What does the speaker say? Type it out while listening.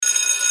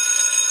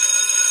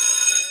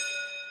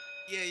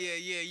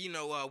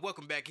Yeah.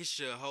 Welcome back. It's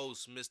your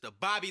host, Mr.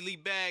 Bobby Lee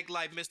Bag,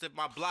 like Mr.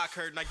 My block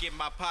hurt and I get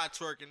my pot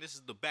twerking. This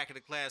is the Back of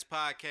the Class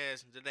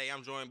podcast, and today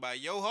I'm joined by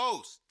your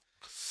host.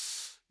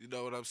 You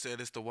know what I'm saying?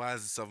 It's the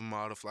wisest of them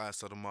all, the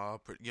flyest of them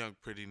all. Young,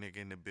 pretty nigga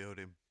in the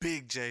building.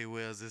 Big J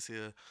Wells is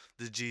here.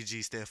 The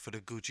GG stand for the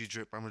Gucci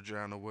drip. I'ma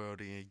drown the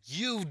world in.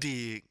 You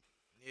dig?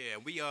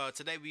 Yeah,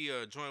 today we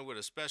are joined with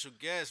a special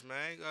guest,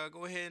 man.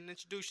 Go ahead and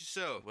introduce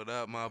yourself. What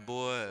up, my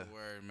boy? What's the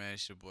word, man?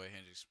 It's your boy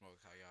Hendrick Smoke.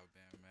 How y'all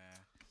been, man?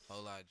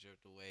 Whole lot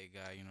dripped away,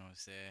 guy. You know what I'm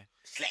saying?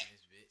 Slap.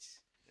 This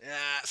bitch.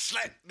 Yeah,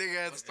 slack. Nigga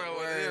had to What's the start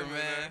with word, him,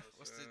 man?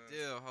 What's the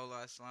deal? Whole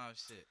lot of slime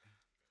shit.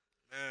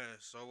 Man,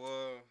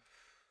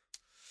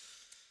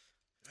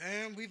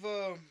 man,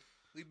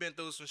 we've been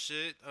through some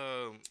shit.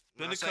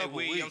 Been a couple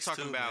weeks, I'm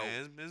talking too, about.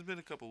 man. It's been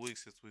a couple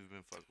weeks since we've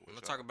been fucking with When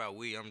I y'all. talk about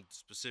I'm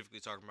specifically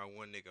talking about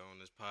one nigga on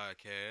this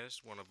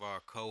podcast, one of our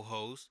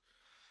co-hosts.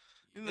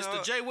 You know,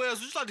 Mr. J Wells,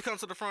 would you like to come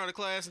to the front of the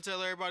class and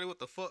tell everybody what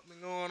the fuck been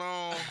going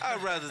on?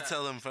 I'd rather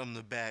tell him from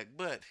the back,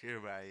 but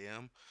here I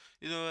am.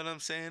 You know what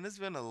I'm saying? There's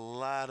been a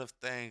lot of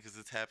things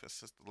that's happened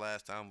since the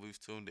last time we've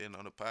tuned in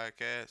on the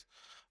podcast.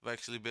 I've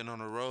actually been on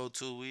the road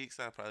 2 weeks.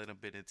 I've probably done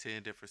been in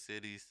 10 different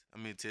cities.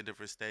 10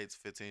 different states,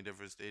 15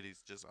 different cities,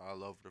 just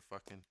all over the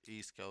fucking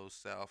East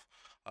Coast, South,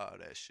 all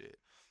that shit.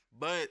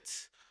 But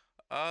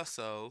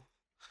also,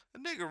 a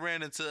nigga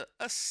ran into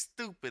a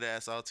stupid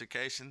ass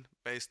altercation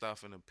based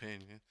off an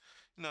opinion.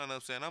 You know what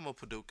I'm saying? I'm a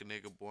Paducah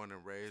nigga born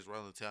and raised,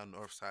 Rolling Town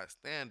Northside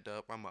stand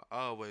up. I'ma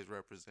always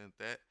represent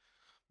that.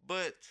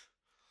 But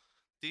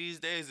these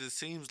days it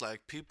seems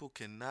like people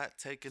cannot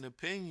take an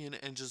opinion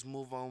and just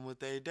move on with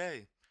their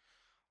day.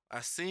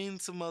 I seen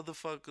some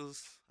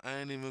motherfuckers. I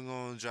ain't even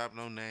gonna drop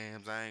no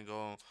names. I ain't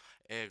gonna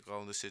egg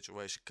on the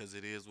situation because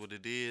it is what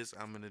it is.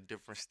 I'm in a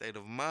different state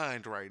of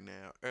mind right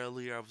now.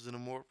 Earlier I was in a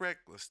more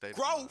reckless state of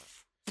mind.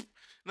 Growth. You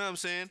know what I'm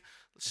saying?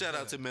 Shout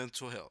out to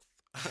mental health.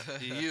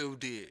 You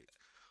dig.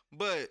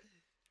 But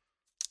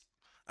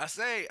I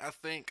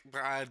think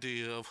the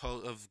idea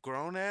of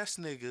grown ass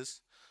niggas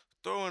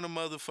throwing a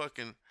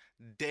motherfucking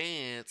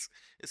dance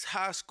is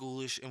high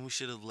schoolish and we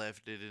should have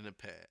left it in the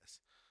past.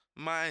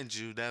 Mind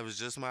you, that was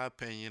just my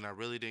opinion. I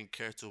really didn't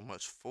care too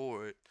much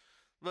for it.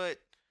 But,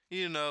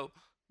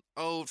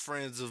 old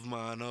friends of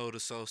mine, old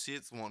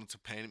associates wanted to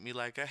paint me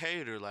like a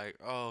hater. Like,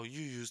 oh,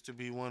 you used to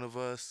be one of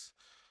us.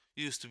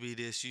 You used to be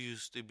this, you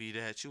used to be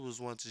that. You was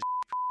once a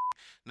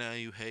now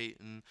you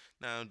hating,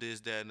 now this,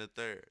 that, and the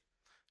third.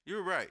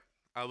 You're right.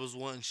 I was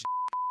once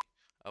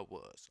I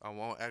was. I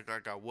won't act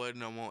like I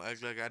wasn't. I won't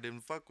act like I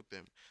didn't fuck with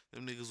them.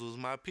 Them niggas was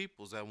my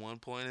peoples at one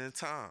point in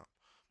time.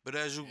 But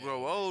as you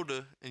grow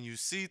older and you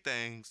see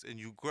things and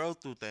you grow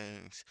through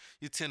things,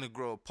 you tend to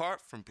grow apart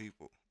from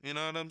people. You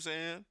know what I'm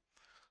saying?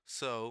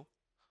 So,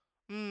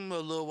 a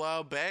little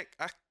while back,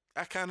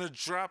 I kind of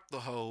dropped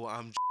the whole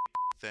I'm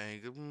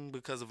thing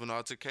because of an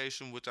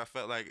altercation, which I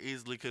felt like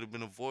easily could have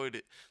been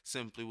avoided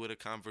simply with a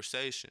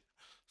conversation.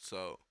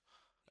 So,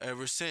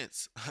 ever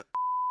since,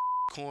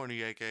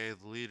 Corny, aka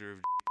the leader of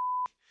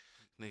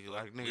nigga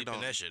Leaping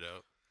don't that shit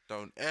up.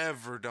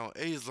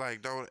 he's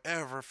like, don't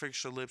ever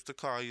fix your lips to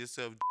call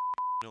yourself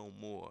no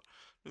more.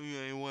 You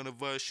ain't one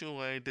of us, you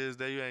ain't this,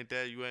 that, you ain't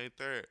that, you ain't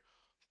that.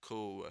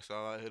 Cool, that's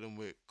all I hit him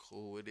with.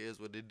 Cool, it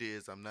is what it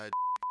is. I'm not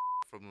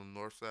from the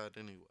north side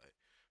anyway.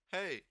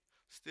 Hey,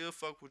 still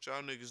fuck with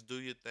y'all niggas, do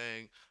your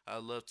thing. I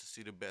love to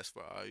see the best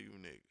for all you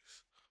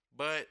niggas.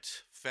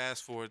 But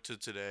fast forward to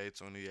today,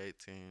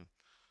 2018.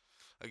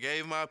 I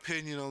gave my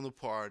opinion on the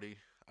party.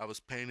 I was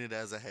painted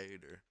as a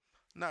hater.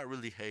 Not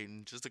really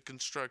hating, just a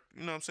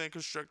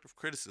constructive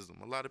criticism.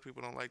 A lot of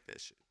people don't like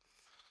that shit.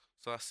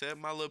 So I said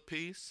my little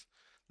piece.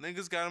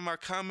 Niggas got in my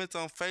comments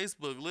on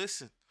Facebook.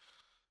 Listen,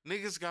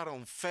 niggas got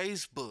on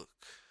Facebook.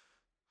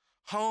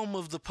 Home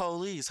of the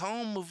police.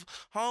 Home of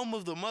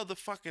the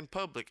motherfucking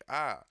public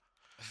eye.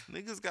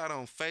 Niggas got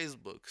on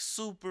Facebook.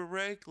 Super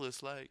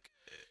reckless. Like,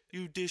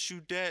 you this,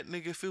 you that.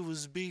 Nigga, if it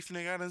was beef,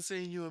 nigga, I done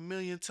seen you a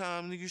million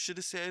times. Nigga, you should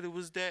have said it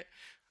was that.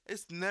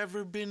 It's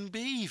never been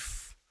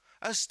beef.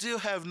 I still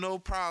have no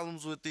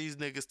problems with these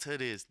niggas to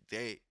this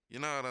day. You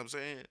know what I'm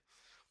saying?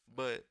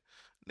 But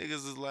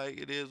niggas is like,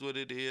 it is what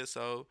it is.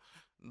 So,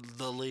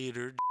 the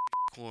leader,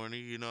 Corny,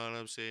 you know what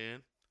I'm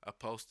saying? I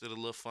posted a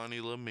little funny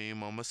little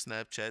meme on my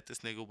Snapchat. This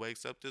nigga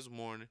wakes up this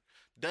morning,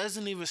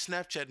 doesn't even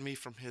Snapchat me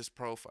from his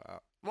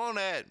profile. Won't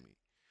add me.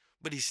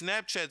 But he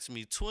Snapchats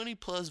me 20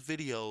 plus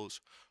videos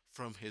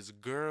from his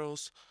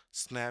girl's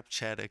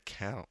Snapchat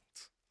account.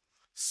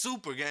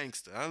 Super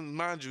gangster.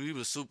 Mind you, he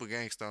was super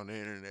gangster on the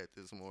internet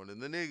this morning.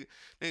 The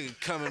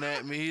nigga coming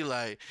at me, he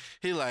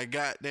like,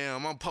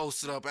 goddamn, I'm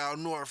posted up out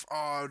north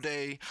all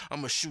day.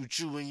 I'ma shoot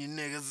you and your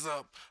niggas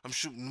up. I'm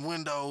shooting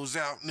windows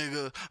out,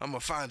 nigga. I'ma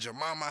find your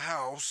mama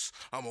house.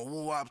 I'ma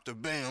woo-wop the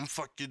bam,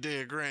 fuck your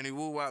dead granny,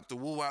 woo-wop the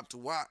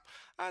wop.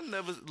 I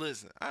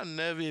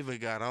never even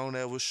got on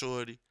that with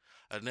Shorty.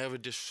 I never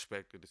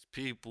disrespected his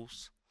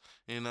peoples.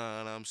 You know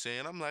what I'm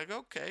saying? I'm like,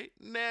 okay,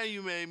 now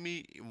you made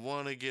me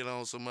want to get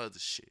on some other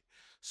shit.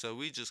 So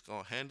we just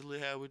gonna handle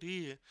it how it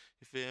is.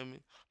 You feel me?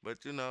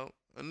 But you know,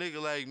 a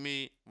nigga like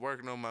me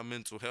working on my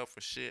mental health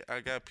and shit, I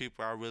got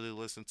people I really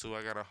listen to.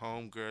 I got a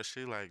homegirl.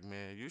 She like,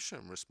 man, you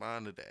shouldn't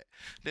respond to that.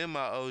 Then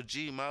my OG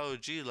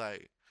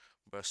like,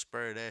 bro,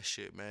 spur that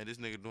shit, man. This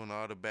nigga doing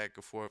all the back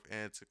and forth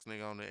antics,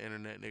 nigga, on the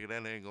internet, nigga.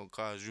 That ain't gonna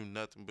cause you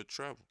nothing but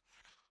trouble.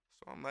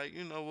 So I'm like,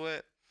 you know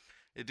what?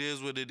 It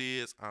is what it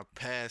is. I'm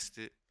past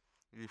it.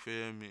 You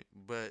feel me?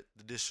 But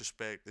the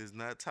disrespect is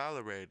not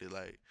tolerated.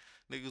 Like,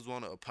 niggas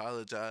want to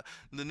apologize.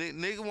 The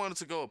nigga wanted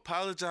to go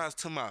apologize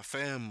to my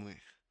family,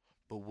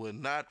 but would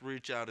not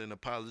reach out and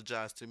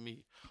apologize to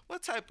me.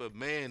 What type of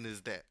man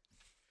is that?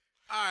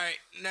 All right,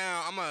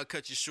 now I'm gonna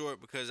cut you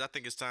short because I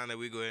think it's time that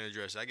we go ahead and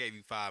address it. I gave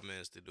you 5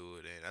 minutes to do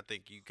it, and I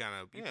think you kind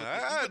of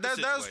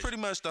That was pretty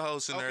much the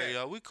whole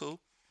scenario. We cool.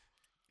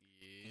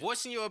 Yeah.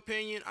 What's in your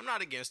opinion? I'm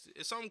not against it.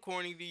 If something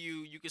corny to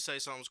you, you can say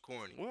something's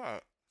corny.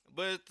 What?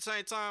 But at the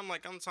same time,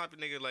 like, I'm the type of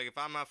nigga, like, if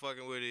I'm not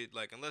fucking with it,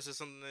 like, unless it's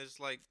something that's,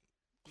 like,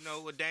 you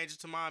know, a danger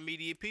to my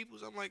immediate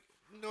peoples, I'm like,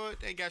 you know what,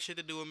 they ain't got shit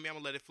to do with me, I'm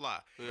gonna let it fly.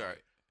 Right.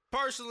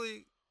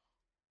 Personally,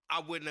 I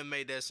wouldn't have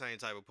made that same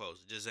type of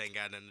post. It just ain't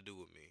got nothing to do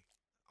with me.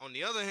 On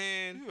the other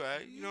hand, You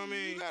right. You know what I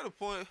mean? You got a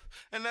point.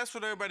 And that's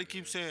what everybody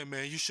keeps saying,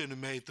 man. You shouldn't have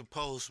made the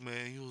post,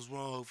 man. You was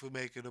wrong for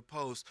making the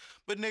post.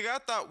 But, nigga, I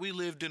thought we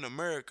lived in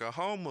America,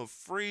 home of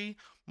free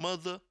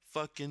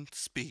motherfucking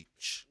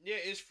speech. yeah,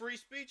 it's free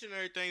speech and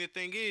everything. The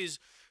thing is,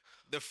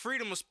 the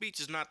freedom of speech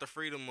is not the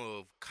freedom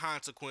of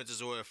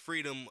consequences or the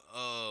freedom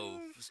of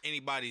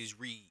anybody's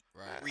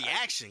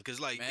reaction. Because,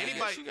 like, Man,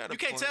 anybody, you got a you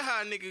can't point. tell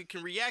how a nigga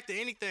can react to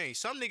anything.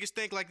 Some niggas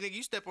think, like, nigga,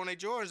 you step on their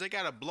Jordans, they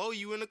gotta blow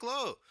you in the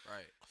club.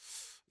 Right.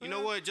 You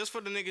know what? Just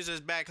for the niggas that's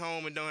back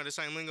home and don't have the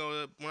same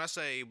lingo, when I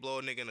say blow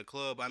a nigga in the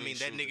club, I mean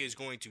that shoot nigga him. is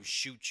going to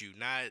shoot you.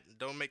 Not,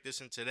 don't make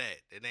this into that.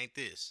 It ain't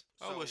this.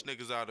 I wish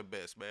niggas all the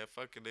best, man.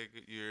 Fucking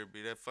nigga, you're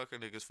be that fucking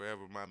niggas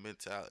forever. My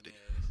mentality,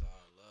 Yeah, it's all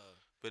love.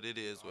 but it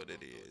is what All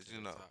it love goes is, to you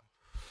the know. top.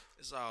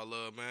 It's all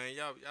love, man.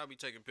 Y'all be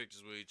taking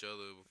pictures with each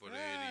other before the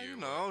end of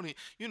the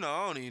year.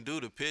 I don't even do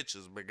the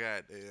pictures, but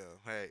goddamn,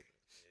 hey,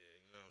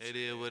 it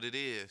is what it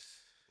is.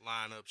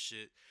 Line up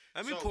shit.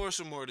 Let me So- pour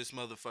some more of this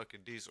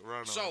motherfucking diesel run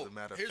on. So, as a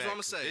matter of here's what fact, I'ma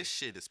 'cause say. This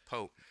shit is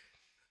potent.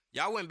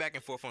 Y'all went back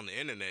and forth on the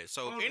internet.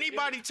 So On if the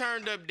anybody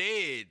turned up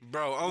dead,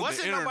 Bro, on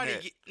wasn't the nobody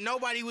internet.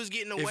 nobody was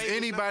getting away If with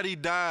anybody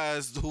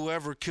dies,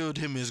 whoever killed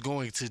him is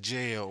going to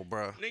jail,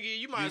 bro. nothing. Nigga,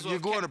 you might as well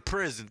You're going to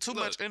prison. Too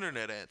Look. much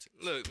internet antics.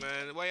 Look,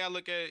 man, the way I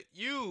look at it,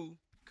 you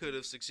could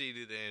have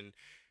succeeded in,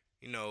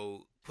 you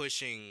know,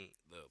 pushing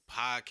the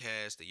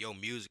podcast, your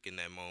music in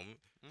that moment.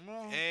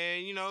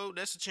 And, you know,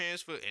 that's a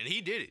chance for, and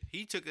he did it.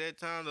 He took that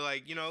time to,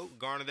 like, you know,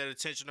 garner that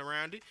attention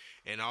around it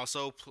and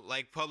also,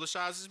 like,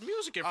 publicize his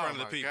music in front of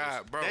the people.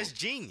 God, bro. That's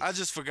genius. I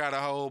just forgot a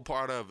whole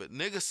part of it.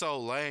 Nigga so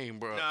lame,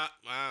 bro. Nah,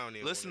 I don't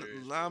even Listen, wanna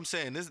hear it. I'm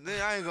saying this.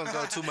 I ain't gonna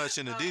go too much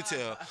into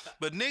detail,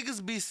 but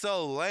niggas be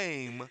so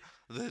lame.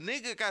 The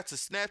nigga got to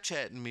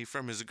Snapchatting me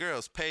from his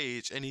girl's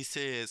page, and he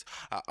says,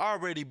 "I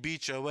already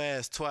beat your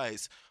ass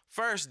twice.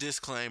 First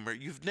disclaimer: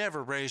 you've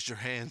never raised your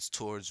hands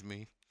towards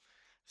me.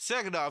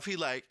 Second off, he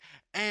like,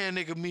 and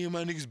nigga, me and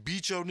my niggas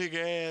beat your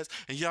nigga ass,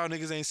 and y'all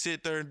niggas ain't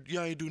sit there,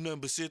 y'all ain't do nothing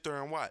but sit there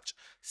and watch.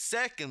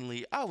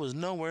 Secondly, I was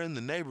nowhere in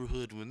the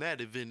neighborhood when that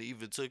event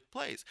even took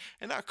place,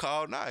 and I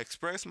called and I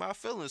expressed my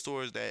feelings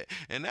towards that,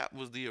 and that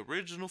was the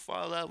original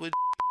fallout with."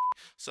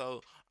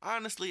 So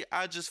honestly,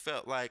 I just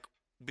felt like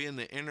being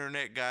the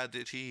internet guy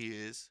that he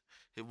is,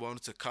 he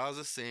wanted to cause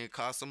a scene,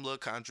 cause some little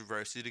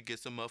controversy to get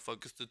some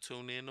motherfuckers to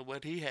tune in to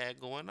what he had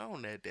going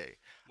on that day.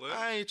 Well-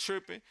 I ain't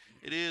tripping.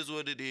 It is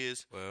what it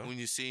is. Well. When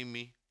you see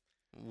me,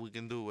 we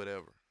can do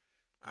whatever.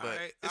 All But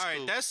right, it's all right.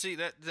 cool. That's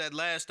that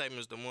last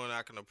statement is the one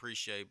I can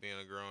appreciate being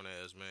a grown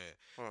ass man.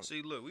 Huh.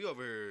 See, look, we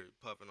over here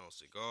puffing on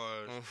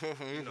cigars. you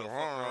You know, fucking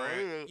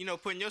around. You know,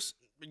 putting you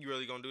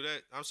really gonna do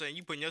that? I'm saying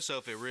you putting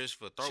yourself at risk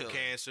for throat Chilling.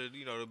 cancer.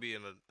 You know, to be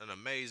an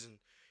amazing,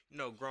 you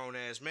know, grown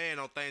ass man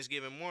on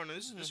Thanksgiving morning.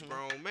 This is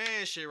grown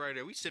man shit right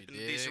there. We sipping the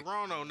dig?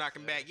 Serrano,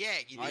 knocking back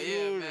yak. You Oh dig?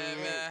 yeah,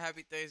 man.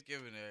 Happy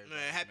Thanksgiving, everybody.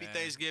 Man, happy man.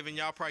 Thanksgiving.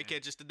 Y'all probably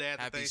catch us today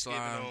after Happy Thanksgiving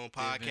slime on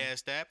giving.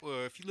 podcast app.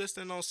 Or if you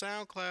listening on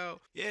SoundCloud,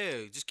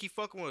 yeah, just keep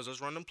fucking with us.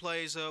 Let's run them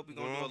plays up. We're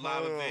going to do a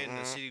live event in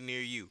a city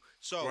near you.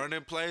 So, Run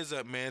them plays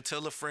up, man.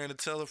 Tell a friend to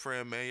tell a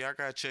friend, man. Y'all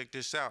gotta check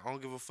this out. I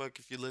don't give a fuck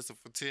if you listen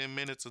for 10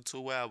 minutes or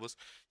 2 hours.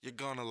 You're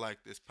gonna like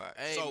this podcast.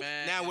 Hey So,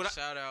 man, now and what I-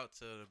 shout out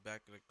to the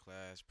Back of the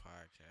Class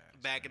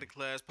podcast. Back of the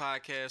Class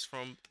podcast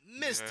from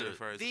Mr.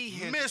 first. The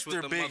Hendrix with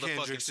Mr. the Big motherfucking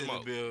Hendrix in the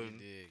smoke. building.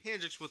 Dig.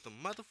 Hendrix with the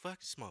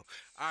motherfucking smoke.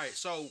 All right,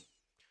 so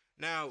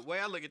now way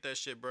I look at that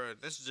shit, bro.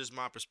 This is just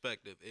my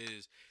perspective.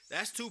 Is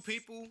that's two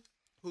people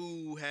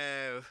who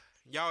have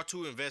y'all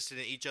two invested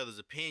in each other's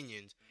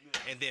opinions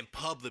and then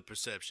public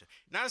perception.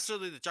 Not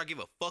necessarily that y'all give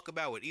a fuck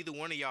about what either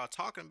one of y'all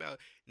talking about.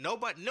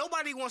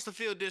 Nobody wants to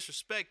feel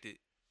disrespected,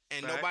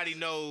 and Facts. nobody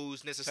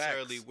knows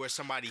necessarily Facts. where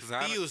somebody 'Cause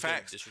I- feels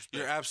that facts. disrespect.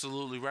 You're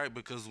absolutely right,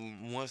 because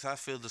once I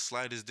feel the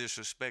slightest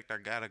disrespect, I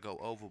gotta go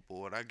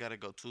overboard. I gotta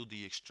go to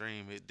the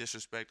extreme.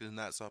 Disrespect is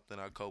not something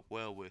I cope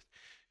well with.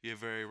 You're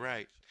very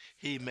right.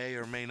 He may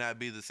or may not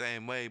be the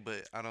same way,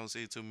 but I don't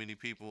see too many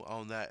people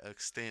on that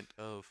extent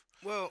of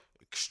Well,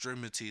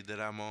 extremity that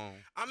I'm on.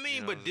 I mean,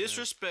 You know but what I'm saying?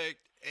 disrespect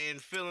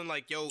and feeling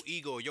like your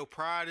ego, your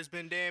pride has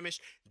been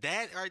damaged.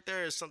 That right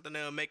there is something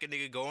that'll make a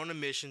nigga go on a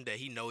mission that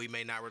he know he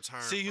may not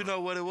return. See, you from.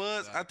 know what it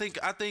was? I think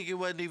it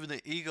wasn't even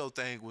an ego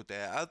thing with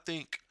that. I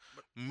think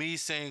me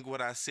saying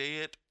what I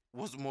said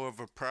was more of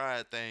a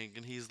pride thing,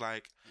 and he's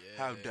like,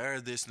 "How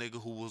dare this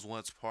nigga who was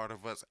once part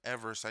of us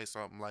ever say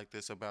something like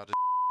this about a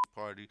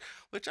party?"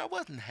 Which I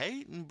wasn't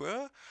hating,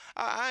 bruh.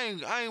 I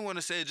ain't want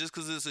to say it just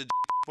because it's a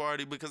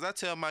party, because I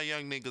tell my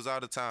young niggas all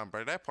the time,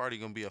 bro, that party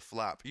gonna be a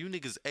flop. You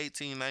niggas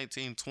 18,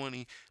 19,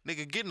 20,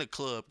 nigga, get in a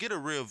club, get a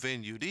real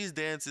venue. These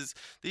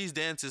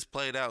dances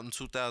played out in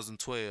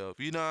 2012.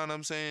 You know what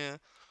I'm saying?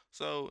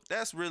 So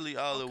that's really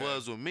all it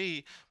was with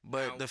me.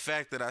 But Now- the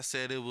fact that I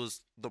said it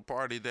was the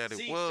party that See, it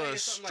saying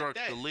was something struck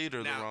like the that.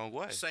 leader Now, the wrong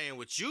way. Saying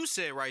what you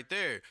said right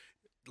there,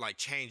 like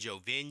change your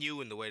venue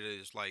and the way that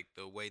it's like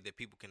the way that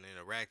people can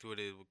interact with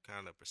it, what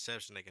kind of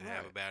perception they can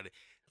have Right. about it.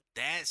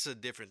 That's a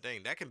different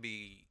thing. That can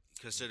be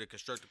considered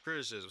constructive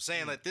criticism.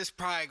 Saying like this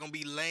probably gonna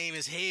be lame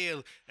as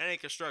hell, that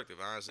ain't constructive,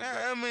 honestly.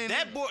 Yeah, I mean,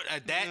 that board,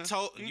 that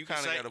told you you can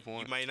kinda say got a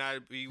point. you might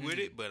not be with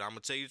it, but I'm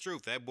gonna tell you the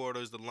truth. That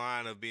borders the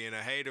line of being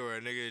a hater or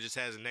a nigga that just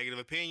has a negative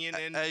opinion.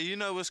 And Hey, you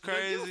know what's don't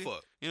give a crazy?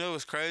 fuck. You know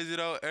what's crazy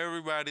though?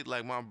 Everybody,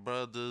 like my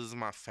brothers,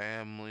 my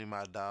family,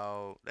 my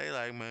dog, they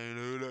like,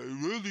 man,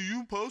 really,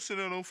 you posting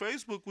that on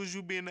Facebook was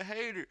you being a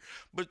hater.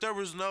 But there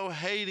was no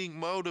hating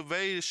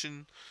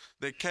motivation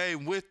that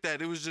came with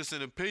that. It was just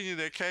an opinion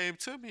that came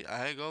to me.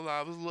 I ain't gonna lie,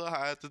 I was a little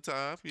high at the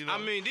time. You know, I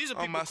mean, these are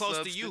on people my close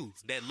to you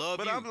substance. that love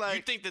But you. I'm like-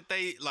 you think that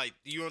they like?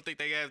 You don't think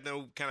they have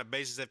no kind of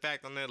basis in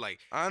fact on that? Like,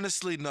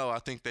 Honestly, no. I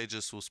think they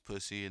just was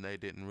pussy and they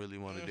didn't really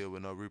want to deal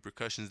with no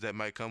repercussions that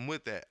might come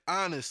with that.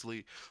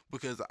 Honestly,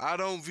 because I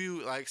don't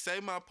view like say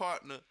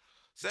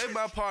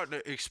my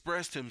partner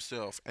expressed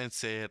himself and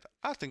said,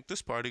 "I think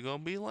this party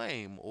gonna be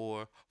lame,"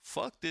 or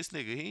 "Fuck this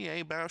nigga, he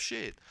ain't about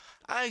shit."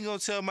 I ain't gonna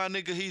tell my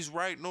nigga he's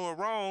right nor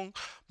wrong,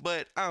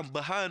 but I'm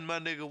behind my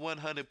nigga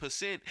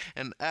 100%.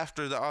 And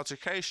after the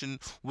altercation,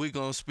 we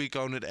gonna speak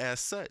on it as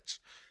such.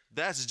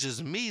 That's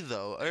just me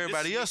though.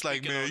 Everybody me else like,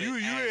 speaking man, on you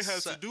it ain't as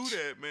have to do such.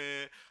 that,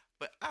 man.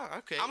 But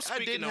okay, I'm I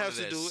speaking didn't on have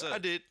it to as do it. I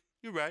such. did.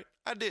 You're right.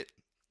 I did.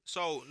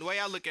 so the way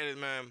I look at it,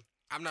 man,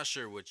 I'm not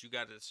sure what you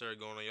got that started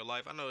going on in your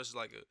life. I know it's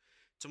like a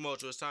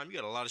tumultuous time. You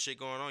got a lot of shit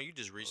going on. You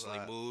just recently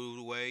lot. moved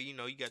away. You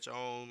know, you got your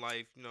own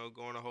life. You know,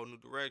 going a whole new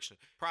direction.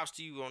 Props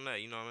to you on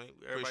that. You know what I mean?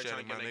 Everybody Appreciate trying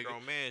it, to get my that nigga.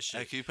 grown man shit.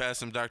 Hey, can you pass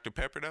some Dr.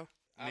 Pepper though?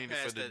 I Need it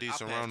for passed the that-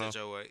 decent I passed Rono. that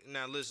your way.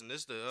 Now listen,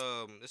 this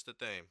the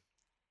thing.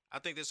 I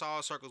think this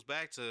all circles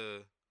back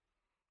to,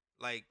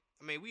 like,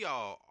 I mean, we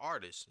all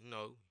artists, you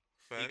know.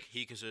 Fact.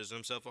 He considers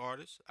himself an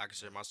artist. I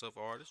consider myself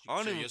an artist. You I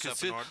don't consider even yourself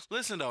consider. an artist.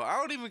 Listen though, I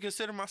don't even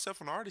consider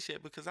myself an artist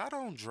yet because I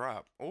don't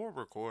drop or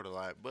record a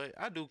lot. But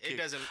I do. It Kick,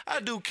 doesn't. I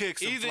do kick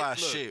some either, fly look,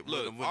 shit.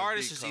 Look, when the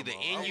artist beat is come either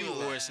on. in I you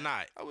will or lie. it's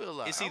not. I will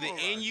lie. It's I either will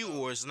in lie. you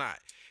or it's not.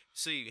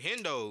 See,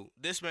 Hendo,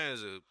 this man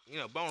is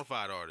a bona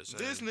fide artist.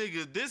 This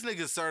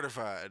nigga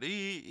certified.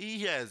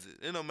 He has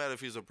it. It don't matter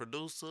if he's a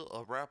producer,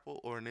 a rapper,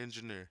 or an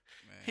engineer.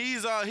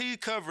 He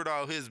covered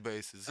all his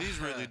bases. He's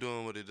really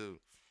doing what he do.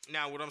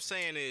 Now, what I'm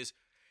saying is,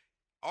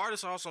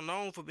 artists are also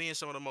known for being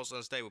some of the most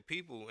unstable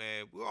people,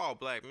 and we're all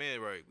black men,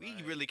 right?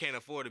 We really can't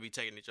afford to be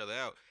taking each other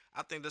out.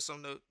 I think that's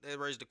something that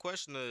raised the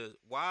question of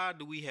why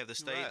do we have the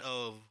state Right.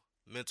 of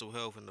mental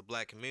health in the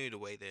black community the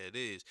way that it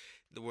is,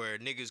 where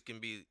niggas can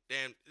be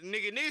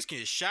niggas can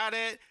get shot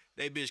at,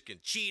 they bitch can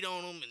cheat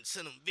on them and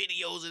send them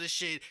videos of this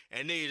shit,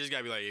 and niggas just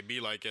gotta be like, it be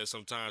like that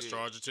sometimes.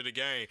 Charge it to the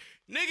game.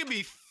 Nigga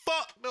be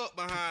fucked up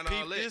behind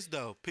all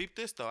that. Peep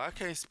this though. I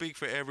can't speak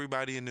for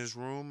everybody in this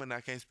room, and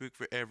I can't speak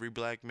for every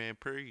black man.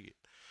 Period.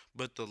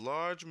 But the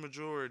large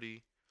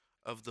majority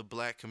of the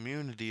black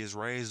community is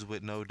raised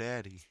with no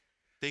daddy.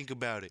 Think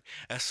about it.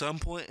 At some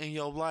point in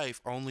your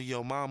life, only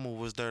your mama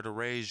was there to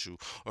raise you,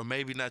 or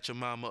maybe not your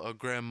mama or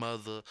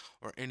grandmother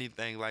or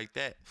anything like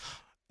that.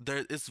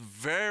 It's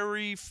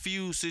very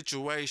few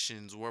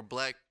situations where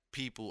black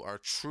people are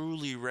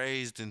truly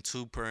raised in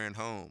two-parent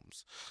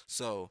homes.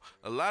 So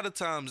a lot of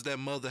times that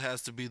mother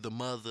has to be the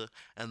mother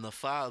and the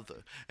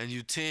father, and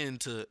you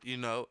tend to,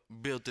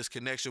 build this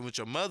connection with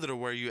your mother to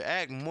where you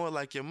act more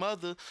like your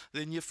mother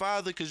than your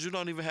father because you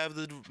don't even have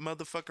the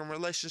motherfucking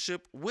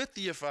relationship with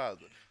your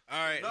father. All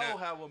right, Know now,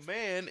 how a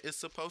man is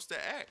supposed to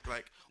act.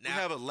 Like, we Now-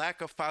 have a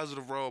lack of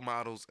positive role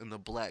models in the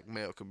black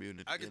male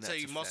community. I can tell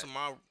you most of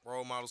my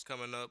role models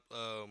coming up,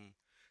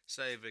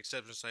 save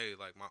exception, say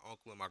like my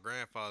uncle and my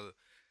grandfather.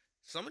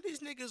 Some of these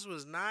niggas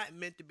was not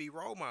meant to be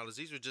role models.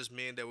 These were just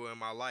men that were in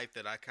my life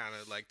that I kind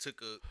of like took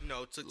to I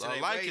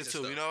their like ways it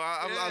and too. stuff.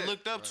 I Yeah.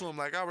 looked up to him.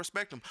 Like, I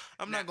respect him.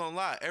 I'm not Now- gonna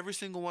lie. Every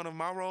single one of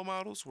my role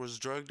models was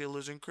drug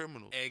dealers and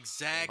criminals.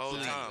 Exactly.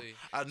 Whole time.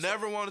 I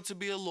never wanted to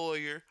be a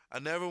lawyer. I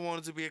never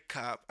wanted to be a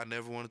cop. I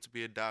never wanted to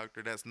be a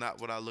doctor. That's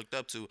not what I looked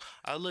up to.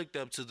 I looked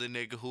up to the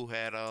nigga who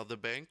had all the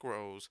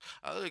bankrolls.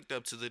 I looked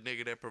up to the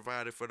nigga that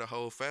provided for the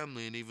whole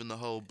family and even the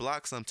whole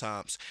block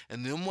sometimes.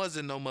 And them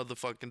wasn't no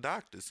motherfucking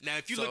doctors. Now,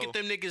 if you look at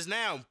them niggas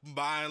now,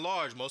 by and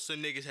large, most of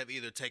them niggas have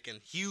either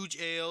taken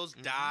huge L's,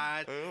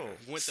 died,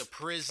 went to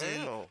prison.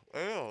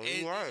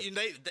 You right. And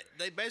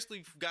they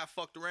basically got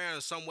fucked around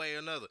in some way or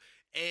another.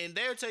 And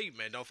they'll tell you,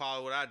 man, don't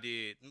follow what I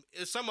did.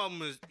 Some of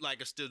them is like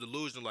are still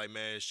delusional, like,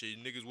 man,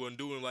 shit, niggas wasn't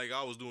doing like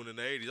I was doing in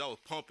the 80s. I was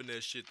pumping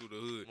that shit through the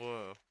hood.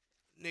 Wow.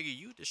 Nigga,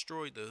 you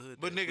destroyed the hood.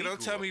 But nigga, don't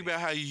tell me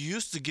about how you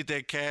used to get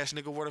that cash,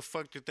 nigga. Where the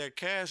fuck did that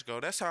cash go?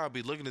 That's how I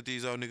be looking at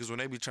these old niggas when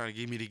they be trying to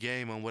give me the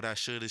game on what I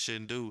should and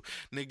shouldn't do.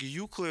 Nigga,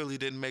 you clearly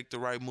didn't make the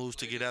right moves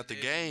to get out the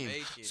game.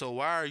 So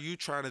why are you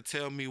trying to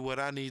tell me what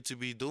I need to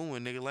be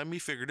doing, nigga? Let me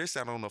figure this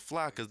out on the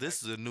fly, cause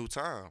this is a new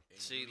time.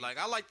 See, like,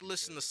 I like to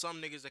listen to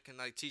some niggas that can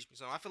like teach me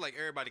something. I feel like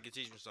everybody can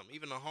teach me something.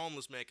 Even a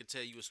homeless man can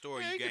tell you a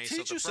story. Yeah, You he can gain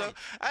teach you something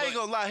something. from. I ain't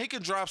gonna lie, he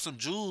can drop some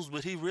jewels,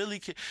 but he really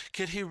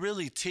can he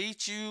really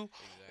teach you?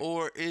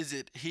 Or is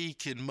it he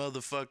can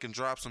motherfucking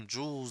drop some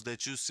jewels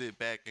that you sit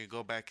back and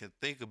go back and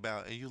think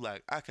about and you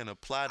like, I can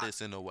apply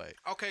this in a way.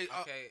 Okay,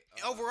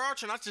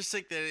 overarching, I just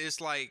think that it's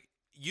like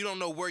you don't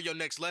know where your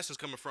next lesson's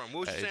coming from.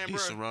 What was you saying, bro?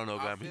 Serrano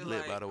got me feel lit,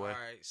 like, by the way. All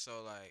right,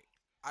 so like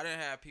I didn't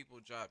have people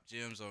drop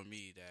gems on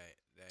me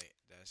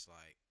that's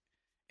like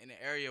in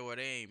the area where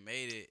they ain't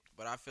made it,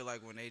 but I feel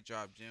like when they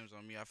drop gems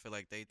on me, I feel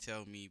like they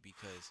tell me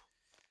because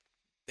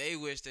they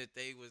wish that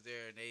they was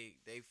there and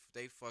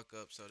they fuck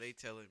up, so they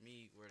telling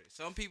me where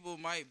some people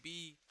might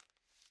be,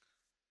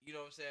 you know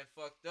what I'm saying,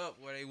 fucked up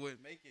where they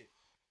wouldn't make it,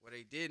 where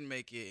they didn't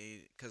make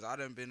it, cause I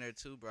done been there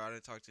too, bro. I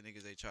done talked to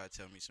niggas, they try to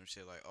tell me some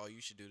shit like, oh, you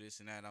should do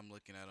this and that. I'm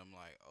looking at them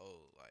like, oh,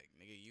 like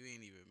nigga, you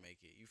ain't even make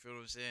it. You feel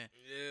what I'm saying?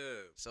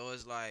 Yeah. So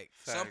it's like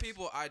Facts. some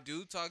people I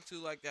do talk to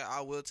like that,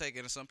 I will take it,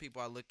 and some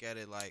people I look at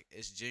it like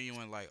it's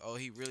genuine, like, oh,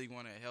 he really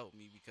want to help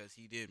me because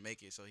he didn't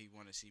make it, so he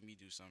want to see me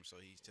do something, so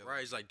he's telling Right,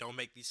 me. it's like, don't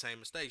make these same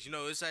mistakes. You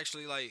know, it's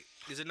actually like,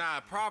 is it not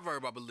a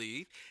proverb, I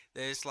believe,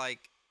 that it's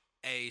like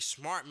a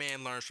smart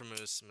man learns from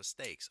his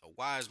mistakes. A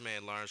wise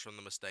man learns from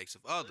the mistakes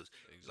of others.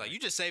 It's like, you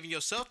just saving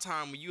yourself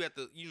time when you have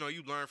to, you know,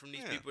 you learn from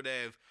these people that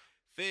have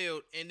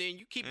failed, and then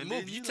you keep it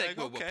moving. You take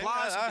what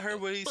applies. I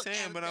heard what he's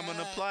saying, but I'm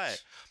gonna apply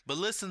it. But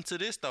listen to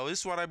this though. This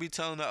is what I be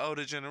telling the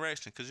older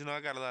generation, cause you know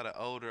I got a lot of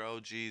older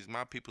OGs.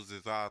 My people's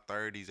is all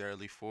 30s,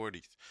 early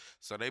 40s,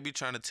 so they be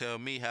trying to tell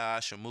me how I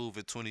should move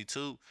at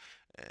 22,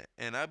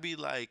 and I be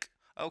like,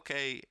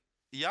 okay,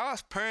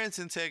 y'all's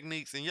parenting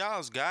techniques and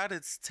y'all's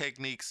guidance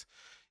techniques.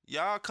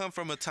 Y'all come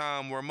from a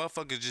time where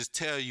motherfuckers just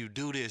tell you,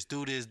 do this,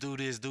 do this, do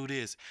this, do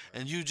this.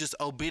 And you just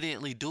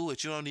obediently do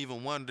it. You don't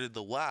even wonder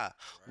the why.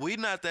 We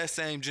not that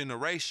same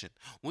generation.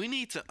 We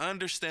need to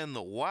understand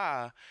the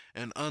why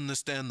and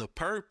understand the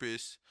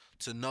purpose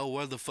to know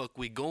where the fuck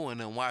we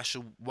going and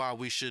why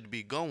we should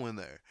be going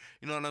there.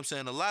 You know what I'm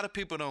saying? A lot of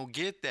people don't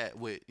get that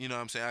with, you know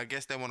what I'm saying? I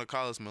guess they want to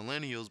call us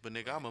millennials, but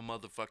nigga, I'm a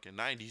motherfucking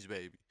 90s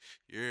baby.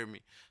 You hear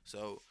me?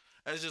 So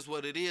that's just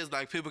what it is.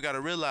 Like, people got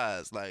to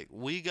realize, like,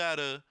 we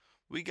gotta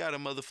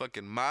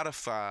motherfucking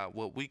modify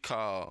what we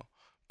call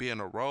being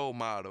a role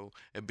model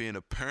and being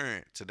a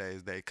parent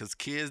today's day. Because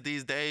kids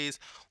these days,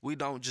 we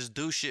don't just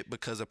do shit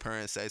because a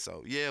parent say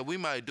so. Yeah, we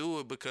might do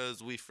it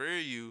because we fear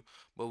you,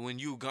 but when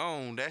you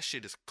gone, that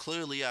shit is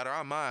clearly out of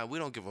our mind. We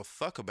don't give a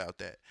fuck about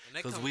that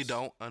because we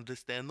don't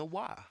understand the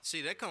why.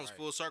 See, that comes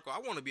full circle. I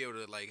want to be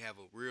able to like have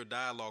a real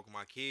dialogue with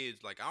my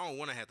kids. Like, I don't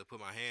want to have to put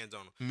my hands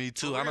on them. Me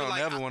too. I don't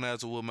never want to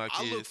have to with my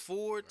kids. I look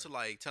forward to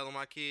like telling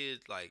my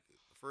kids like,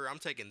 I'm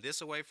taking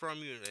this away from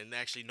you, and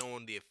actually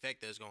knowing the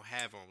effect that it's gonna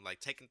have on them.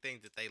 Like, taking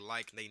things that they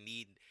like and they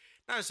need,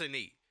 not necessarily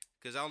need,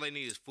 because all they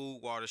need is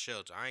food, water,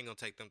 shelter. I ain't gonna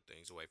take them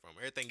things away from them.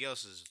 Everything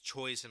else is a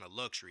choice and a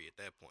luxury at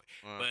that point.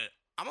 But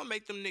I'm gonna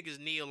make them niggas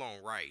kneel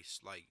on rice,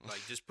 like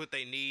just put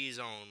their knees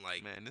on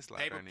like. Man, this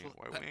lighter ain't even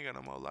work. We ain't got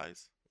no more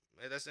lights.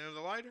 Hey, that's the end of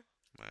the lighter.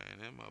 Man,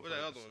 that motherfucker. Where's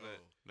the other one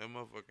at? That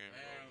motherfucker ain't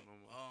working no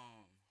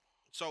more.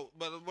 So,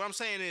 but what I'm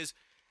saying is,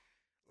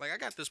 like, I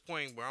got this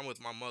point where I'm with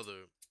my mother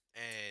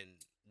and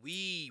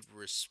we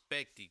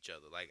respect each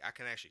other. Like, I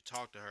can actually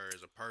talk to her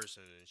as a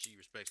person, and she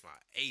respects my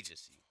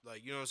agency.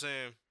 Like, you know what I'm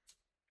saying?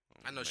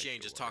 I know she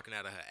ain't just talking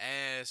out of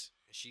her ass.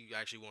 She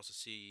actually wants to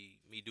see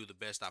me do the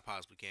best I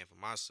possibly can for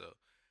myself.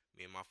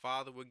 Me and my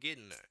father, we're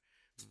getting there.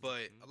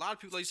 But a lot of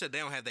people, like you said, they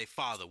don't have their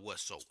father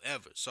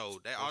whatsoever.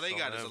 So all they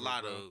got is a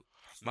lot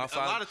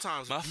of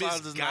times my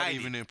father's misguided. not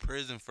even in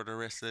prison for the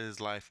rest of his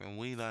life, and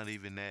we not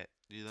even that.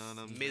 You know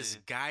what I'm saying?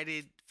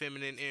 Misguided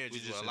feminine energy. We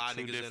just a lot of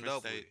in two niggas end different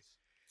up with. states.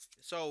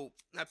 So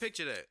now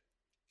picture that.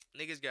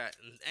 niggas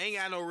ain't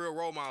got no real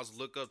role models to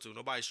look up to.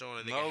 Nobody showing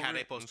a nigga how they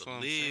supposed that's to what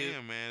I'm live.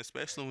 saying, man.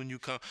 Especially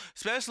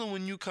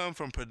when you come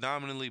from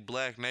predominantly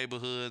black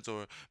neighborhoods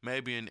or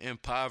maybe an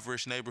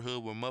impoverished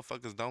neighborhood where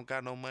motherfuckers don't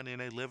got no money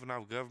and they living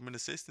off government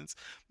assistance.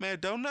 Man,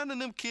 don't none of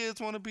them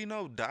kids want to be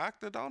no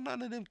doctor. Don't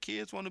none of them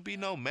kids want to be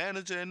no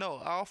manager in no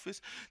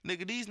office.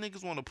 Nigga, these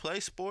niggas want to play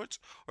sports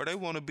or they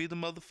want to be the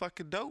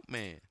motherfucking dope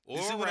man. You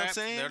Or see what I'm rap.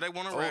 saying? There they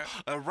wanna Or rap.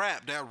 a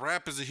rap. That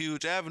rap is a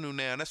huge avenue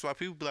now, and that's why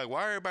people be like,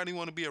 "Why everybody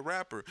want to be a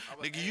rapper?"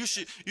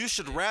 Nigga, you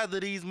should rather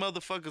these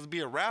motherfuckers be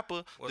a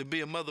rapper than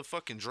be a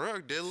motherfucking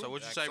drug dealer. So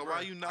what you say, So bro?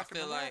 why you knocking I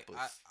feel the like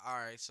rappers?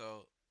 alright,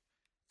 so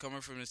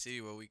coming from the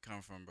city where we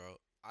come from, bro,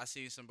 I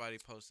seen somebody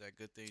post that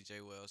good thing Jay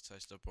Wells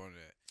touched up on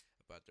that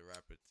about the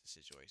rapper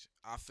situation.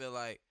 I feel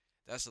like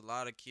that's a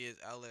lot of kids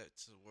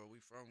outlets where we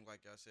from.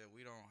 Like I said,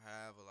 we don't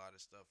have a lot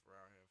of stuff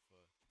around here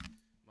for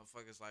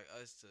motherfuckers like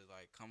us to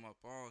like come up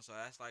on. So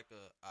that's like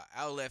a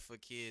outlet for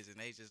kids, and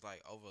they just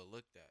like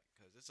overlook that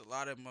because there's a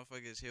lot of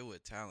motherfuckers here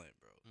with talent,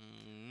 bro.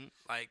 Mm-hmm.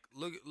 Like,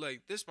 look,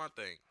 like this my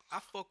thing. I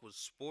fuck with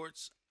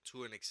sports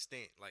to an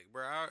extent. Like,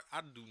 bro,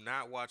 I do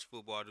not watch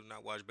football. I do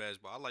not watch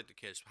basketball. I like to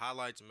catch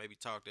highlights and maybe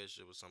talk that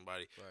shit with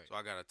somebody. Right. So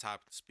I got a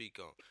topic to speak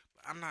on.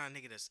 But I'm not a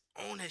nigga that's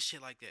on that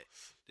shit like that.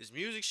 This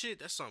music shit,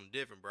 that's something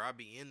different, bro. I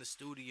be in the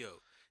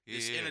studio.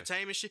 This Yeah.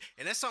 entertainment shit,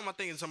 and that's something I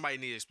think somebody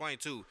need to explain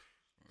too.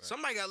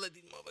 Somebody gotta let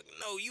these motherfuckers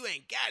know you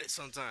ain't got it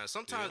sometimes.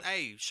 Sometimes,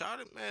 hey, shout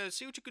it, man.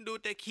 See what you can do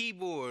with that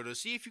keyboard, or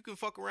see if you can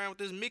fuck around with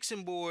this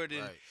mixing board,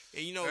 and, Right.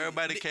 and you know,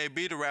 Everybody can't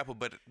be the rapper,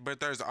 but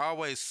there's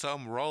always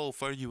some role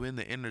for you in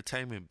the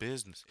entertainment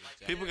business.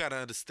 People gotta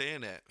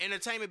understand that.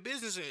 entertainment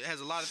business has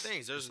a lot of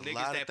things. There's It's a niggas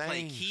lot that of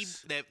play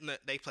things.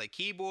 they play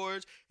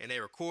keyboards and they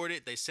record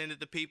it, they send it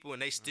to people,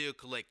 and they still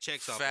collect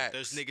checks off it. Facts.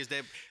 There's niggas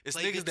that It's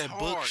play niggas that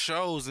book guitar.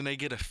 shows and they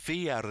get a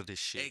fee out of this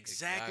shit.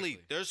 Exactly.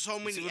 Exactly. There's so You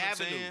see many what I'm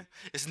avenues. saying?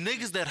 It's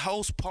niggas that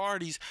host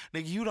parties.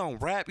 Nigga, you don't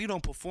rap, you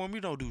don't perform,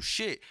 you don't do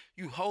shit.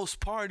 You host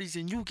parties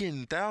and you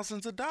getting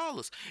thousands of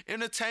dollars.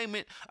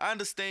 Entertainment, I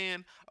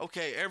understand.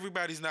 Okay,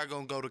 everybody's not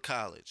gonna go to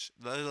college.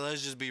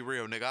 Let's just be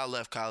real, nigga. I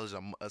left college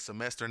a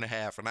semester and a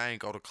half and I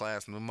ain't go to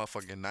class in the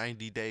motherfucking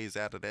 90 days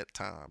out of that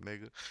time,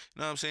 nigga. You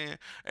know what I'm saying?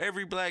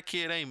 Every black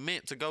kid ain't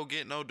meant to go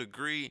get no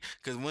degree,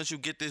 because once you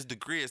get this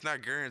degree, it's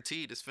not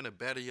guaranteed it's finna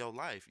better your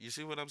life. You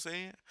see what I'm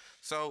saying?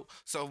 So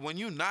when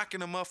you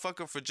knocking a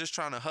motherfucker for just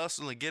trying to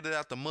hustle and get it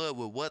out the mud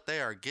with what they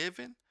are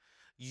given,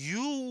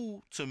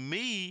 you, to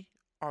me,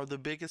 are the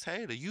biggest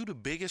hater. You the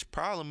biggest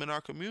problem in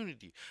our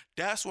community.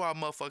 That's why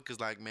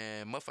motherfuckers like,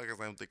 man, motherfuckers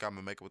don't think I'm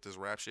gonna make it with this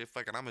rap shit.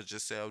 Fucking, I'm gonna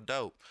just sell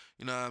dope.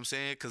 You know what I'm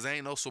saying? Because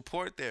ain't no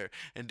support there.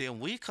 And then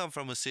we come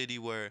from a city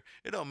where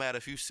it don't matter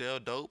if you sell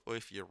dope or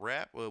if you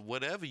rap or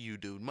whatever you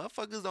do.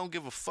 Motherfuckers don't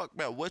give a fuck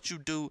about what you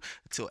do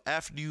until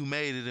after you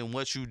made it and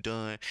what you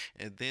done.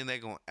 And then they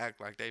gonna act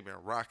like they been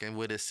rocking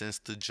with it since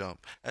the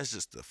jump. That's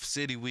just the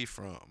city we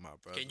from, my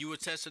brother. Can you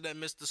attest to that,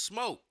 Mr.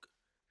 Smoke?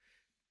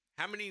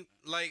 How many,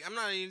 like, I'm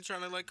not even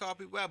trying to like call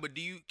people out, but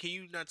can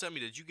you not tell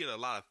me that you get a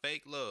lot of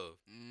fake love?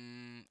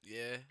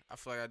 Yeah, I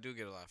feel like I do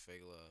get a lot of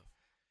fake love.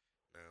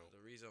 No.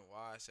 The reason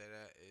why I say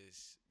that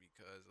is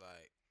because,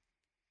 like,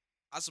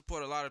 I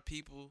support a lot of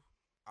people.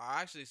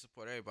 I actually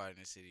support everybody in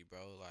the city, bro.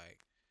 Like,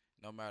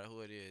 no matter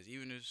who it is.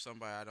 Even if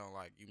somebody I don't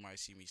like, you might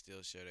see me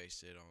still share they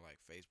shit on, like,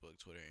 Facebook,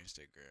 Twitter,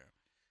 Instagram.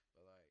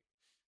 But,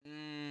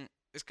 like,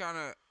 it's kind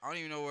of, I don't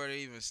even know where to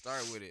even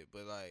start with it.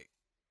 But, like,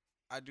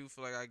 I do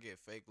feel like I get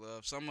fake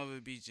love. Some of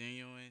it be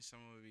genuine, some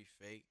of it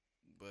be fake.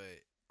 But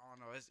I don't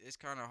know. It's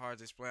kind of hard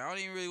to explain. I don't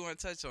even really want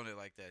to touch on it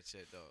like that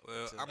shit though.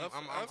 Well, So- I'm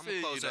gonna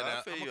feel close you, that though. I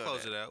out. feel I'm you gonna on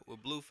close that. it out.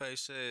 What Blueface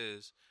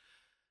says,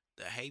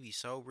 the hate be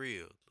so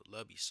real, the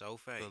love be so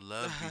fake. The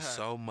love be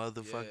so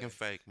motherfucking Yeah.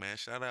 fake, man.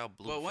 Shout out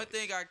Blue. But one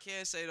thing I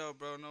can say though,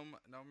 bro, no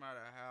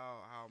matter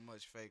how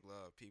much fake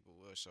love people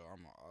will show,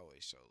 I'm gonna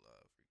always show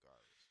love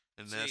regardless.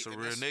 And See, that's a and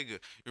real that's- nigga.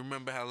 You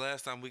remember how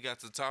last time we got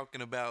to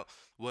talking about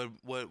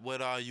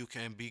what all you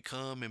can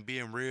become, and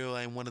being real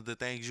ain't one of the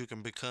things you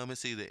can become.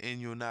 It's either in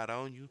you or not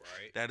on you.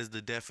 Right. That is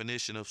the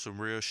definition of some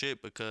real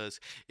shit, because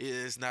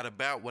it's not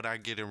about what I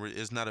get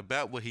it's not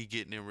about what he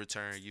getting in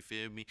return. You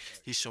feel me?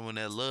 He's showing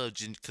that love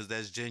because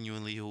that's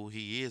genuinely who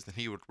he is, and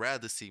he would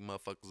rather see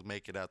motherfuckers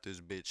make it out this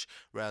bitch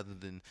rather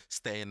than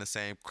stay in the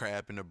same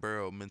crab in the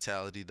barrel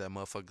mentality that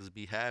motherfuckers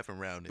be having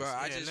around this. Bro, I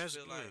Yeah, and just that's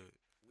feel like good.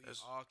 we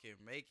That's- all can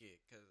make it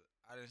because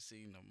I done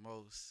seen the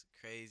most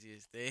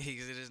craziest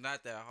things. It is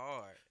not that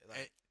hard.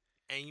 Like,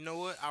 And you know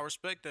what? I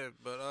respect that,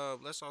 but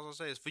let's also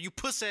say this: for you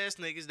puss ass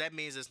niggas, that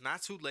means it's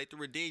not too late to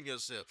redeem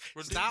yourself.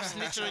 Stop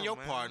snitching on your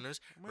Man. partners.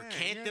 Man,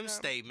 Recant yeah, them that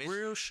statements.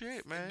 Real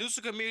shit, man. Do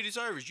some community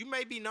service. You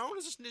may be known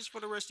as a snitch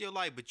for the rest of your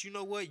life, but you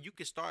know what? You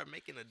can start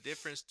making a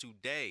difference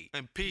today.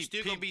 And Pete,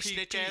 still gonna be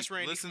snitch ass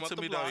Randy Listen from up to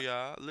the me block. though,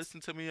 y'all. Listen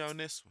to me on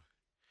this one.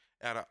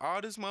 Out of all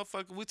this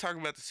motherfucker, we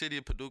talking about the city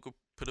of Paducah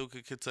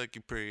Paducah, Kentucky,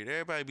 period.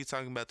 Everybody be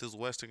talking about this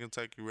Western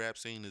Kentucky rap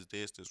scene is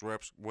this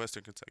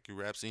Western Kentucky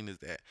rap scene is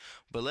that.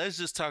 But let's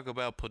just talk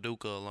about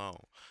Paducah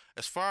alone.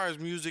 As far as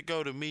music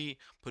go, to me,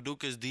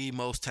 Paducah is the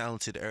most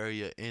talented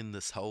area in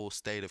this whole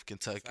state of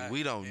Kentucky. Fact,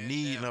 We don't hands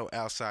need down. no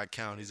outside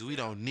counties. We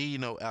don't need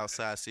no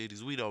outside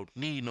cities. We don't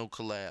need no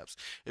collabs.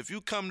 If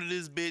you come to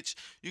this bitch,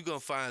 you gonna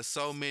find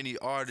so many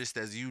artists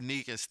that's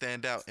unique and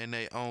stand out in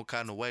their own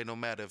kind of way. No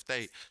matter if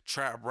they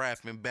trap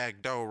rapping,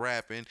 backdoor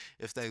rapping,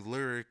 if they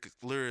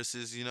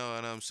lyricists, you know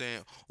what I'm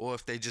saying, or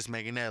if they just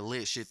making that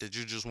lit shit that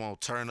you just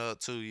won't turn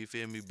up to. You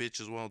feel me?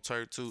 Bitches won't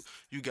turn to.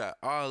 You got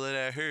all of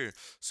that here.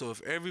 So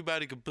if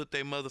everybody could put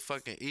their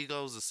motherfucking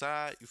egos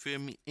aside, you feel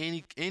me?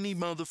 Any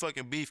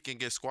motherfucking beef can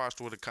get squashed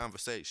with a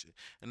conversation,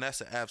 and that's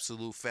an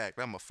absolute fact.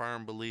 I'm a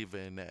firm believer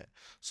in that.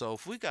 So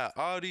if we got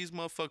all these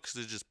motherfuckers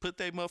to just put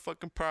their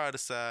motherfucking pride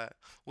aside,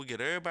 we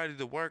get everybody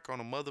to work on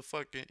a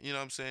motherfucking, you know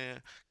what I'm saying,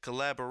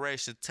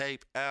 collaboration,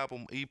 tape,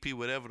 album, EP,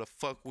 whatever the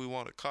fuck we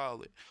want to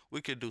call it. We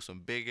could do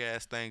some big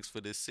ass things for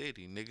this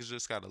city. Niggas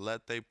just gotta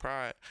let their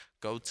pride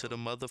go to the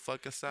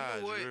motherfucking side.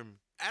 You what? hear me?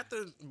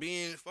 After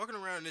being fucking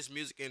around in this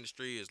music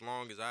industry as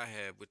long as I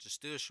have, which is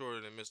still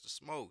shorter than Mr.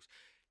 Smokes,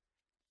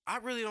 I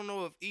really don't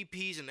know if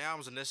EPs and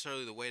albums are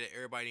necessarily the way that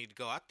everybody need to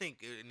go. I think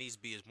it needs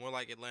to be as more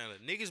like Atlanta.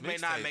 Niggas may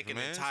not Mixtapes, make an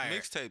man. entire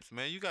Mixtapes,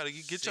 man. You gotta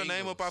get your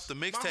name up off the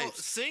My whole- mixtapes.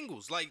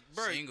 singles, like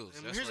bro. Singles,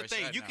 that's Here's the where it's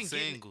thing: at you now. can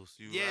Singles,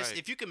 get you yes, right.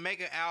 if you can make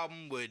an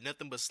album with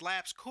nothing but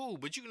slaps, cool.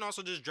 But you can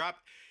also just drop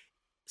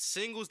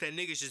singles that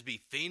niggas just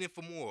be fiending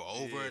for more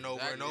over Yeah, and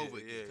over and exactly. over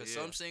again. Yeah, Because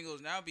yeah. some singles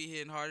now be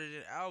hitting harder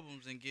than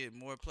albums and get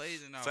more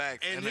plays than albums.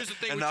 Facts. And here's the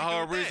thing, and what the you do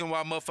whole with reason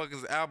that? why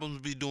motherfuckers albums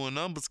be doing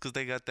numbers because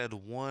they got that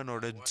one or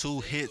the One two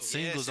hit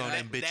single. singles on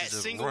them bitches that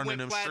that's single running went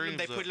them platinum. streams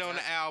They up. put it on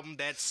the album.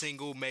 That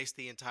single makes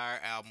the entire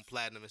album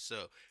platinum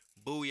itself.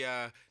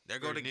 Booyah! There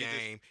go the Niggas-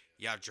 game.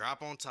 Y'all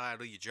drop on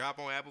Tidal. You drop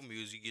on Apple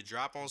Music. You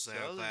drop on telling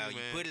SoundCloud. you,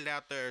 You man. put it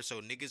out there so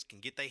niggas can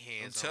get their I'm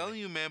hands on telling it.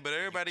 you, man. But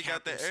everybody got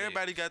count that. them shit.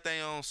 Everybody got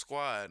their own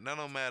squad. That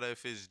don't matter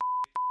if it's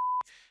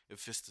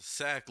if it's the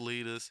Sack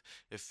Leaders,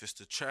 if it's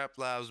the Trap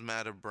Lives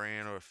Matter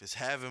brand, or if it's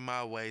Having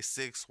My Way,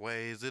 Six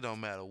Ways. It don't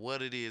matter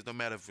what it is. No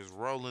matter if it's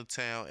Rolling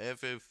Town,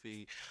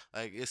 FFE.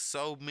 Like, it's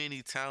so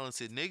many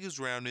talented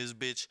niggas around this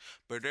bitch,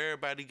 but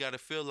everybody gotta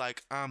feel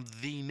like I'm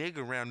the nigga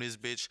around this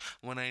bitch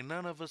when ain't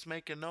none of us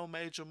making no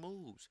major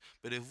moves.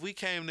 But if we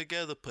came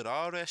together, put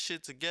all that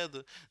shit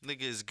together,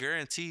 nigga, it's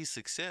guaranteed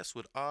success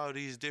with all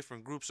these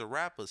different groups of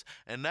rappers.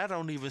 And that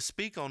don't even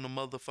speak on the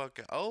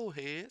motherfucking old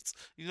heads.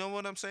 You know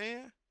what I'm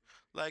saying?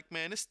 Like,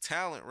 man, it's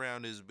talent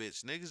around this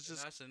bitch. Niggas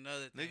just That's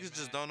another thing, niggas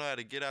just man. don't know how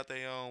to get out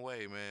their own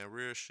way, man.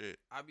 Real shit.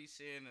 I be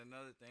seeing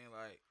another thing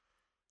like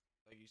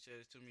you said,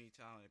 there's too many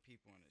talented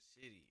people in the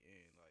city,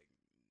 and like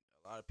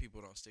a lot of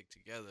people don't stick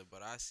together.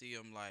 But I see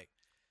them like,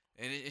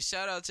 and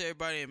shout out to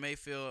everybody in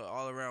Mayfield,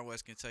 all around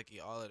West Kentucky,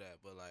 all of that.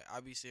 But like I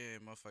be seeing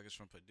motherfuckers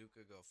from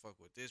Paducah go fuck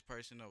with this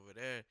person over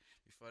there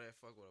before they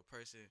fuck with a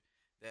person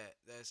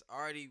that's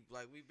already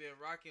like we've been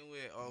rocking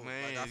with. Oh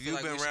Man, like, I feel you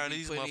like been we should around be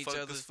these putting each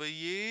motherfuckers other's- for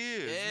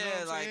years. Yeah, you know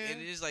what I'm like, saying?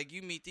 and it's like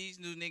you meet these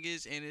new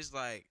niggas, and it's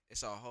like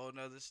it's a whole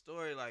nother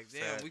story. Like,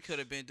 damn, Facts. we could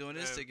have been doing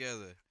this Yeah.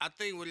 together. I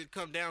think what it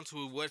come down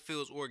to is what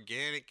feels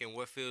organic and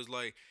what feels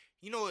like,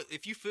 you know,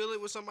 if you feel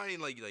it with somebody,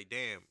 like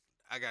damn,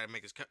 I gotta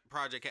make this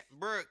project happen.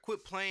 Bruh,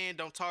 quit playing,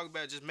 don't talk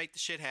about it, just make the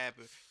shit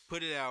happen,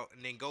 put it out,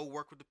 and then go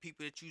work with the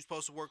people that you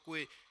supposed to work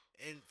with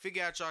and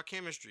figure out y'all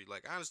chemistry.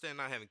 Like, I understand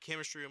not having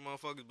chemistry with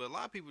motherfuckers, but a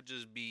lot of people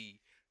just be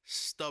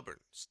stubborn,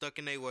 stuck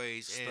in their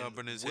ways,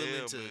 Stubborn and as willing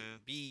hell, to man.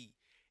 be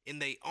in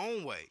their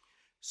own way.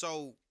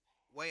 So,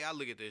 way I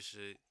look at this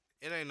shit,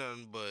 it ain't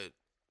nothing but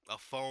a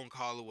phone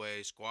call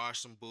away,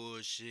 squash some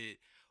bullshit,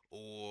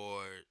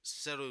 or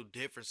settle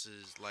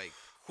differences like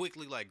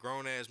quickly, like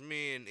grown ass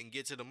men, and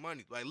get to the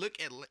money. Like, look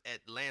at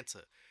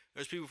Atlanta.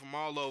 There's people from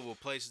all over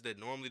places that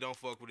normally don't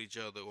fuck with each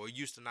other or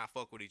used to not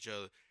fuck with each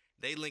other.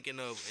 They linking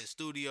up in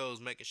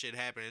studios, making shit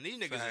happen, and these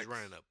niggas Facts. is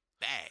running up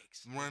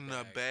bags. Running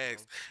up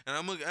bags. And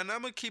I'm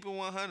gonna keep it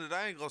 100.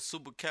 I ain't gonna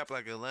super cap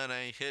like Atlanta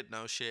ain't hit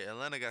no shit.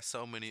 Atlanta got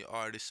so many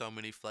artists, so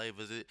many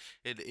flavors.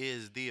 It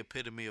is the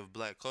epitome of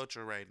black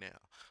culture right now.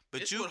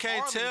 But It's you what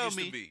can't Harlem tell used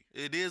to me be.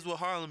 it is what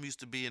Harlem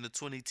used to be in the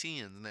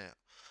 2010s now.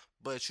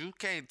 But you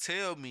can't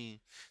tell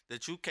me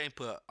that you can't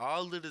put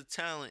all of the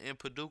talent in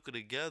Paducah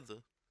together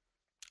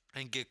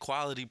and get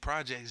quality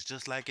projects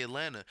just like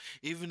Atlanta.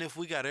 Even if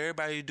we got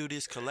everybody to do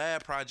these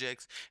collab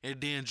projects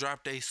and then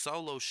drop they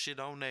solo shit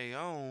on their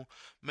own,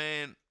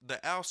 man,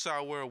 the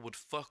outside world would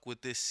fuck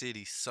with this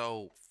city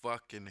so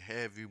fucking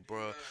heavy,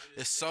 bro.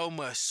 There's so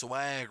much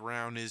swag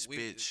around this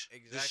bitch. Exactly.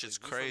 This shit's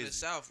We From crazy. the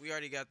South, we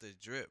already got the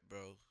drip,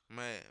 bro.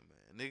 Man,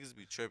 niggas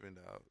be tripping,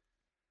 dog.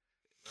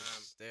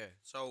 It's there.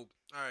 So, all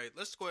right,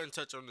 let's go ahead and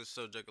touch on this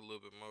subject a little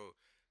bit more,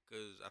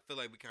 because I feel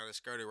like we kind of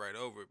skirted right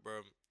over it,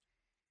 bro.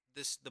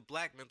 The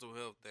black mental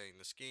health thing,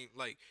 the scheme,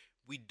 like,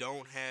 we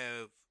don't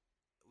have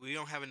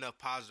enough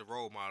positive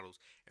role models,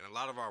 and a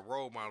lot of our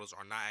role models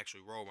are not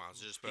actually role models.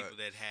 They're just people Facts.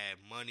 that have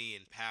money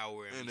and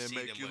power, and And we they see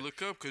make them you with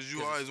look up because you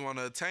 'cause always want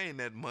to attain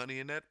that money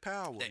and that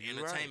power. the You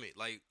right. entertainment.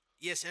 Like,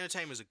 yes,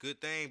 entertainment is a good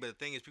thing, but the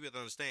thing is, people have to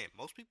understand,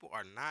 most people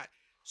are not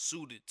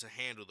suited to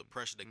handle the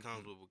pressure that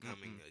comes with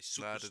becoming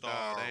a Not at all.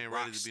 superstar, They ain't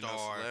rock ready to be no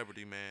star,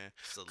 celebrity, man.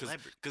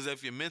 celebrity. Because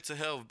if your mental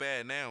health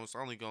bad now, it's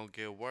only gonna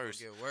get worse.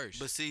 Get worse.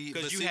 But see,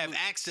 Because you have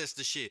access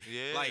to shit.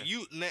 Yeah. Like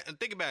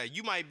think about it.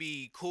 You might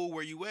be cool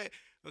where you at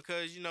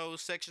because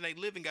Section 8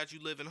 living got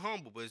you living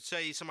humble. But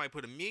say somebody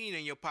put $1 million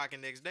in your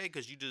pocket next day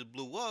because you just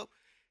blew up.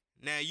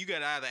 Now you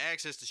got either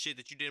access to shit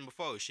that you didn't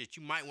before. Shit,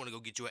 you might want to go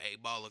get you an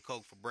 8-ball of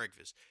Coke for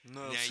breakfast. You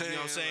Now, you know what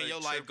I'm saying? Like, Your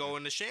life tripping. go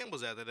into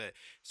shambles after that.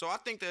 So I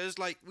think that it's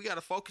like we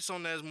gotta focus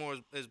on that more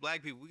as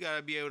black people. We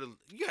gotta be able to.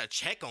 You gotta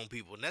check on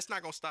people, and that's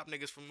not gonna stop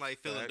niggas from like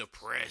feeling Facts.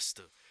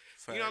 depressed.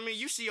 You know what I mean?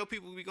 You see your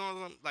people be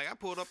going like I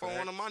pulled up on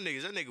one of my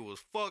niggas. That nigga was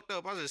fucked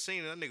up. I just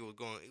seen it. That nigga was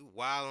going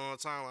wild on the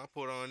time. I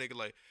pulled on a nigga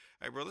like,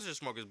 hey bro, let's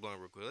just smoke this blunt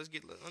real quick. Let's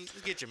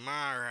get your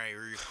mind right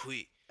real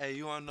quick. Hey,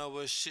 you wanna know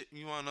what shit?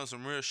 You wanna know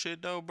some real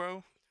shit though,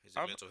 bro? Is it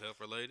mental health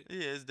related?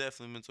 Yeah, it's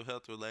definitely mental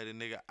health related,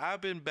 nigga.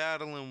 I've been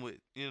battling with,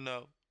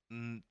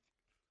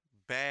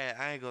 bad.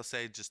 I ain't gonna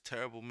say just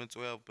terrible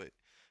mental health, but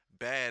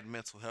bad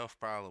mental health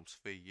problems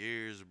for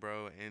years,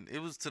 bro. And it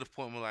was to the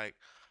point where like,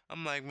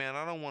 I'm like, man,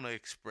 I don't want to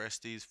express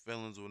these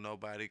feelings with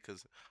nobody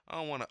because I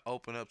don't want to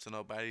open up to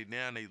nobody.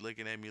 Now they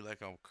looking at me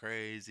like I'm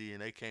crazy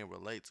and they can't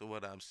relate to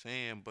what I'm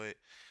saying. But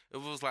it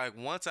was like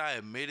once I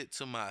admitted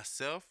to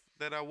myself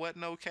that I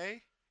wasn't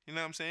okay, you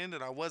know what I'm saying?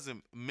 That I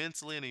wasn't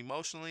mentally and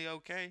emotionally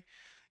okay.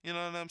 You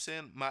know what I'm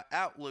saying? My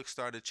outlook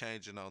started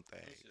changing on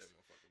things.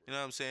 You know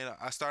what I'm saying?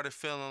 I started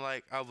feeling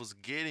like I was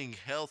getting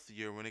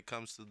healthier when it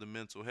comes to the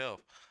mental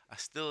health. I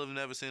still have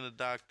never seen a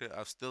doctor.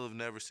 I still have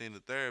never seen a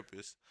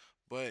therapist.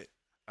 But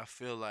I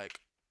feel like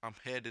I'm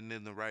heading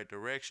in the right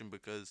direction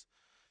because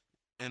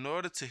in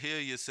order to heal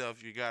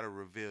yourself, you got to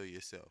reveal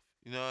yourself.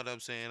 You know what I'm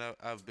saying?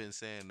 I've been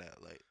saying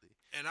that lately.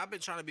 And I've been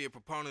trying to be a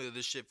proponent of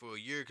this shit for a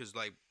year because,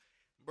 like,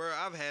 bro,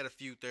 I've had a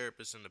few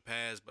therapists in the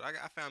past, but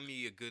I found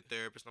me a good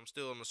therapist. I'm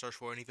still on the search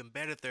for an even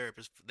better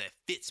therapist that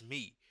fits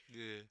me.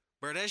 Yeah.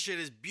 Bro, that shit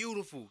is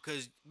beautiful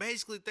because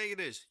basically, think of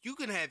this. You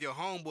can have your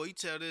homeboy, you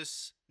tell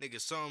this nigga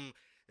something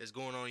that's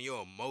going on in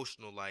your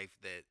emotional life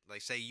that,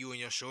 like, say you and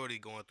your shorty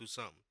going through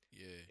something.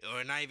 Yeah.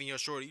 Or not even your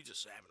shorty, you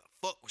just having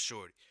a fuck with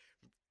shorty.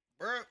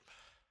 Bro,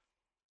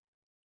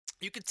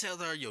 you can tell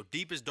her your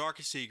deepest,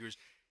 darkest secrets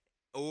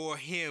or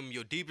him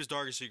your deepest,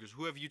 darkest secrets,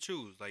 whoever you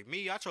choose. Like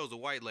me, I chose a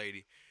white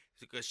lady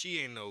because she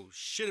ain't know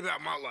shit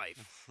about my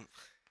life.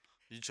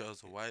 You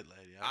chose a white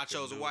lady. I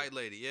chose a couldn't do white it.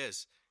 lady,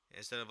 yes.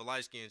 Instead of a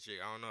light-skinned chick.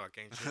 I don't know. I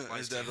can't choose light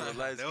Instead skin. of a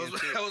light-skinned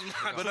chick. That was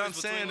my But choice I'm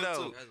saying, between the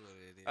though, two. That's what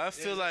it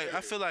is.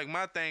 I feel like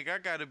my thing, I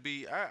gotta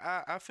be.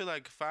 I feel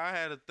like if I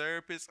had a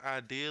therapist,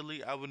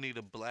 ideally, I would need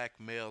a black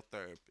male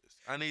therapist.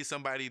 I need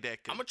somebody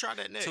that can, I'm gonna try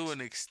that next. to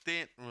an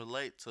extent,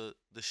 relate to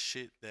the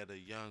shit that a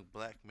young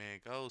black man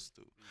goes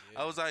through.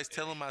 Yeah. I was always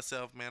telling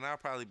myself, man, I'll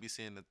probably be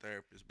seeing a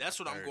therapist. by That's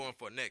what I'm 30. going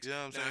for next. You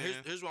know what I'm now, saying?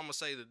 here's what I'm gonna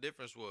say. The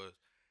difference was,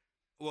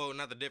 well,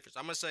 not the difference.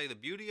 I'm gonna say the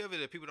beauty of it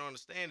that people don't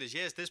understand is,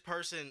 yes, this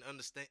person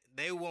understand.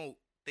 They won't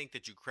think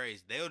that you're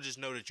crazy. They'll just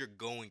know that you're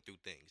going through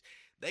things.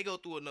 They go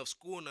through enough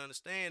school to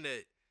understand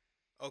that,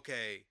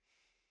 okay,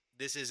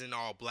 this isn't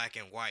all black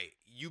and white.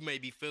 You may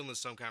be feeling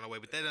some kind of way,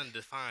 but that doesn't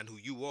define who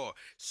you are.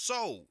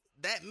 So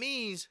that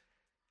means,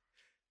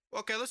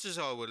 okay, let's just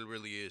call it what it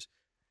really is.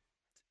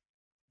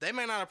 They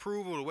may not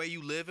approve of the way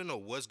you living or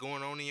what's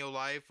going on in your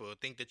life or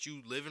think that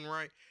you living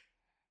right.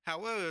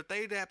 However, if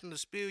they happen to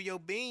spill your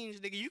beans,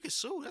 nigga, you can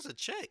sue. That's a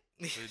check.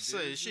 So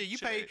is a shit, you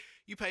check.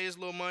 pay this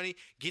little money,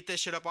 get that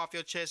shit up off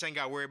your chest, ain't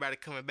got to worry about it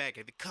coming back.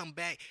 If it come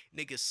back,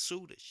 nigga,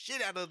 sue the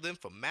shit out of them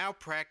for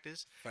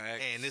malpractice,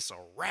 Facts. and it's a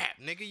wrap,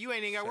 nigga. You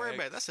ain't even got to worry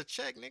about it. Facts. That's a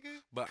check, nigga.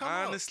 But Come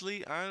up.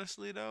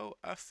 honestly though,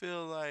 I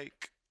feel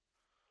like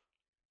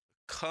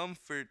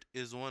comfort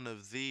is one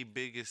of the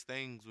biggest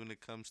things when it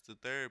comes to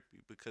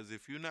therapy, because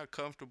if you're not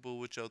comfortable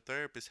with your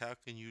therapist, how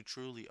can you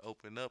truly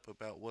open up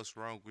about what's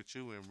wrong with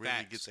you and really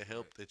Facts. get the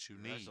help that you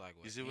That's need? like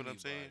You with see what I'm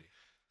saying? anybody.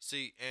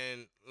 See,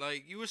 and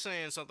like you were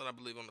saying something, I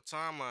believe on the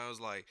timeline, was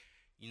like,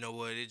 you know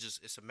what?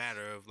 It's a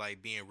matter of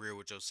like being real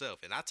with yourself,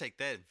 and I take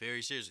that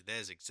very seriously. That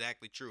is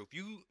exactly true. If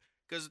you,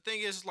 because the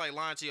thing is, it's like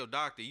lying to your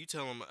doctor. You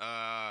tell him,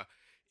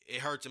 it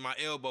hurts in my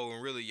elbow,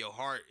 and really your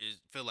heart is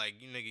feel like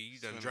you nigga, you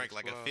done Finna drank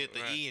like a explode, fifth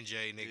of right. E and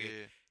J, nigga.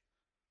 Yeah.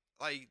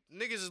 Like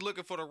niggas is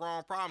looking for the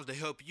wrong problems to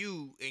help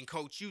you and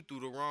coach you through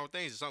the wrong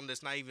things. It's something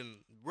that's not even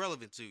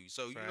relevant to you.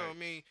 So you know what I Facts.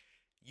 mean?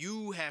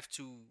 You have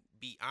to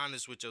be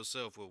honest with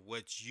yourself with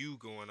what you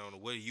going on or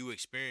what are you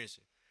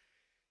experiencing.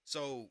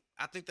 So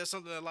I think that's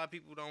something that a lot of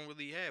people don't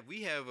really have.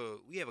 We have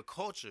a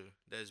culture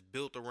that's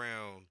built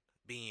around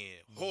being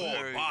Bury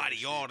hard that body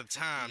shit. all the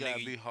time, You gotta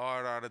nigga. be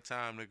hard all the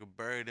time, nigga.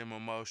 Bury them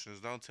emotions.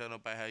 Don't tell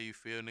nobody how you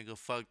feel, nigga.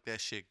 Fuck that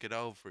shit. Get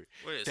over it.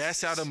 What is-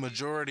 That's how the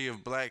majority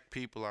of black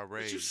people are What,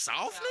 you raised.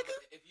 soft,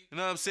 nigga? You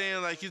know what I'm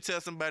saying? Like, you tell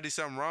somebody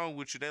something wrong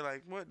with you, they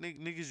like, what,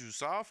 niggas, you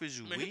soft? Is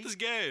you Man, weak? hit this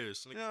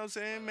gas. You know what I'm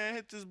saying, man?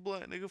 Hit this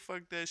blunt, nigga.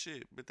 Fuck that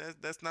shit. But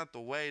that's not the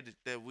way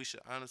that we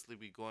should honestly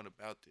be going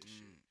about this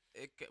shit.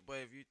 But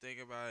if you think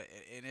about it,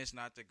 and it's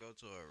not to go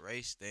to a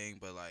race thing,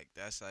 but like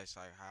that's like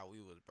how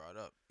we was brought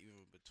up,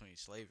 even between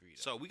slavery.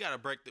 Though. So we gotta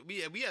break we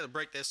had to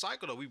break that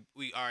cycle though.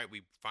 We all right.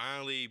 We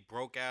finally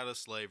broke out of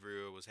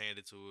slavery, or was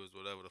handed to us,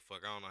 whatever the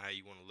fuck. I don't know how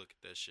you want to look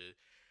at that shit,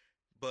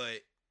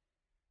 but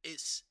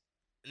it's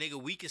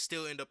nigga. We can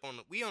still end up on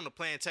the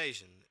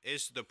plantation.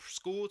 It's the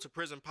school to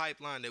prison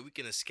pipeline that we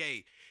can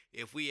escape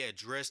if we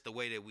address the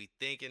way that we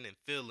thinking and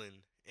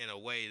feeling in a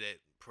way that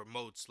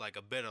promotes like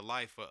a better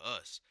life for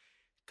us.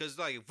 Cause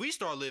like if we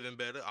start living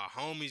better, our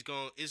homies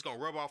it's gonna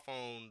rub off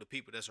on the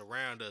people that's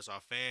around us,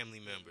 our family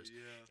members,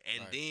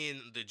 and Right.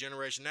 then the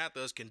generation after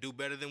us can do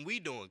better than we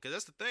doing. Cause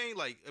that's the thing.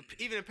 Like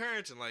even in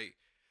parenting, like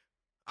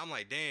I'm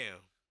like, damn,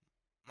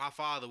 my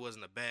father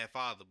wasn't a bad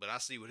father, but I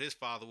see what his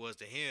father was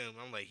to him.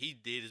 I'm like, he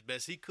did as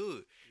best he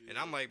could, and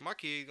I'm like, my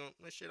kid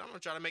I'm gonna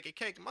try to make a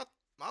cake.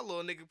 My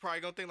little nigga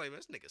probably gonna think like, man,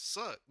 this nigga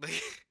suck.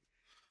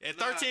 At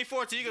 13,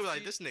 14, you gonna be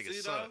like, this nigga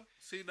suck.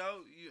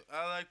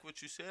 I like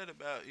what you said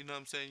about, you know what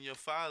I'm saying, your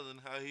father and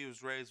how he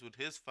was raised with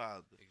his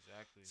father.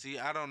 Exactly. See,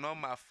 I don't know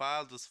my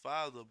father's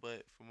father,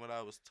 but from what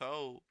I was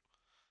told,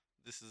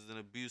 this is an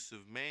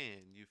abusive man.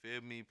 You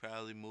feel me?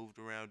 Probably moved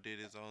around, did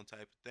his own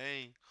type of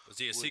thing. Was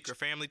he a Which- secret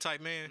family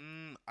type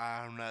man?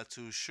 I'm not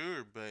too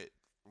sure, but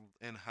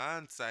in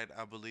hindsight,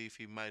 I believe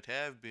he might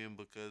have been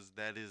because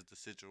that is the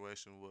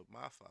situation with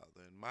my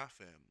father and my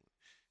family.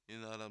 You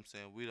know what I'm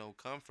saying? We don't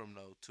come from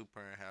no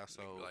two-parent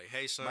household. Like,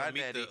 hey son, My meet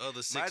daddy- the other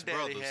My six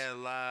daddy brothers. had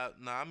lives.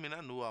 No, I mean I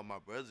knew all my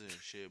brothers and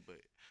shit, but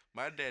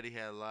my daddy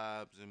had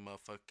lives in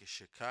motherfucking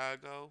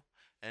Chicago,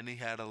 and he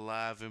had a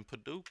live in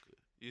Paducah.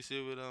 You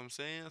see what I'm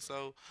saying?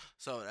 So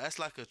that's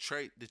like a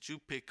trait that you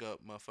pick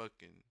up,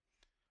 motherfucking.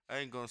 I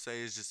ain't gonna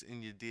say it's just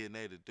in your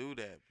DNA to do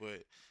that,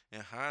 but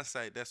in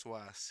hindsight, that's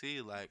why I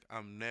see like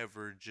I'm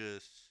never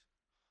just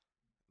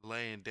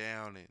laying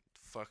down and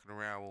fucking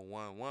around with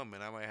one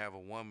woman. I might have a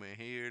woman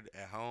here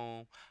at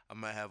home. I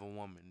might have a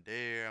woman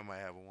there. I might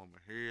have a woman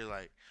here.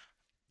 Like,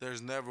 there's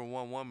never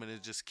one woman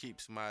that just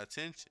keeps my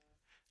attention.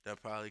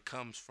 That probably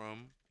comes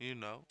from,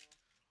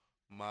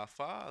 my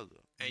father.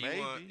 And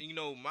Maybe. you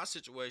know, my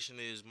situation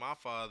is my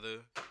father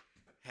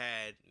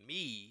had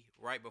me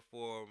right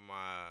before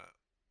my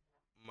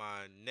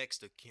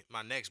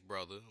next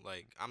brother.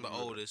 Like I'm the Yeah.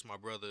 oldest. My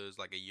brother is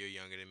like a year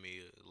younger than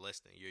me, less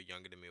than a year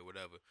younger than me, or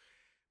whatever.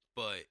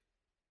 But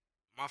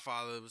my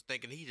father was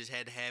thinking he just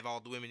had to have all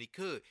the women he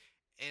could.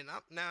 And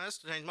now that's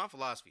changed my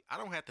philosophy. I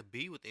don't have to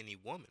be with any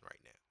woman right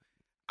now.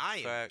 I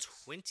am Facts.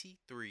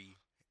 23,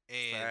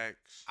 and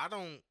Facts. I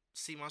don't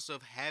see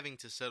myself having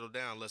to settle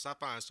down unless I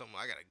find something.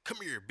 I gotta come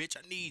here, bitch.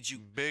 I need you.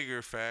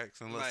 Bigger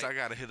facts. Unless Like- I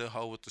gotta hit a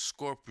hoe with the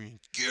scorpion.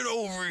 Get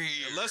over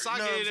here. Unless You I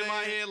know get what it in I'm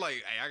my saying? head,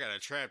 like, hey, I gotta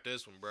trap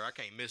this one, bro. I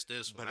can't miss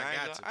this one. But I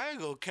got to. I ain't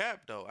gonna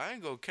cap though.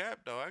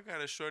 I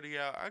got a shorty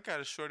out. I got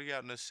a shorty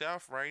out in the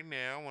south right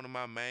now. One of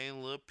my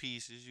main little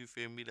pieces. You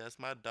feel me? That's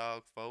my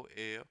dog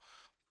 4L.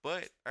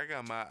 But I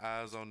got my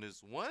eyes on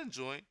this one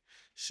joint.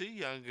 She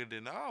younger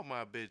than all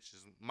my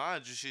bitches.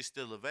 Mind you, she's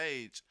still of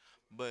age.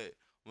 But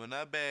when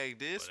I bag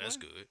this But that's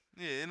one, good.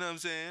 yeah, you know what I'm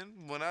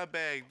saying? When I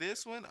bag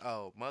this one,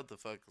 oh,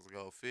 motherfuckers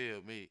gonna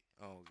feel me.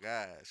 Oh,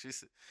 God. She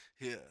said,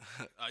 yeah.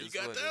 Oh, you it's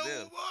got one of that them.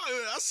 one, boy.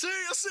 I see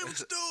what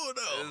you're doing,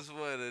 though. It's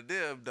one of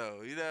them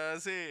though. You know what I'm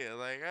saying?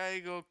 Like I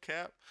ain't gonna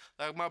cap.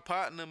 Like my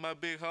partner, my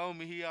big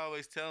homie, he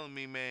always telling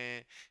me,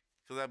 man,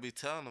 cause I be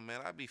telling him, man,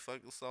 I be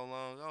fucking so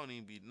long. I don't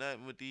even be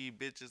nothing with these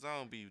bitches. I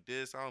don't be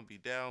this. I don't be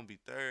that. I don't be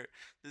third.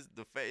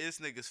 This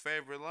nigga's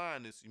favorite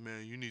line is,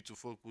 man, you need to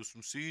fuck with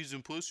some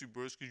seasoned pussy,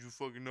 bros, cause you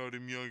fucking all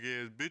them young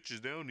ass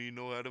bitches. They don't even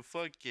know how to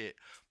fuck yet.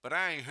 But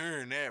I ain't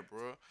hearing that,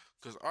 bro.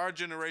 Cause our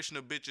generation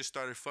of bitches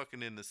started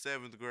fucking in the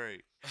 7th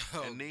grade.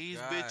 Oh, And these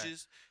God.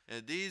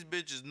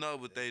 bitches know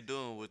what they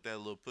doing with that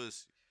little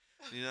pussy.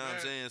 You know what I'm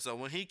Man. saying? So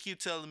when he keep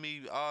telling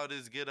me all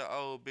this get a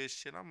old bitch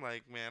shit, I'm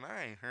like, man,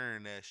 I ain't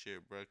hearing that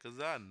shit, bro. Cause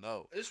I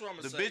know This is what I'm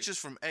the gonna say. bitches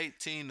from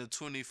 18 to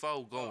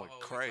 24 going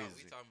crazy.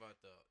 We talking about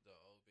the old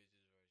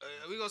bitches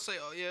version. We gonna say,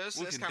 oh yeah,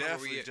 We that's can kind of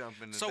definitely jump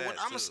into So that what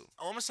I'm too.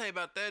 gonna say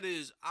about that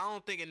is, I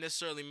don't think it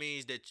necessarily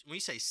means that when you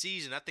say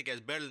season, I think that's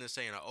better than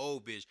saying an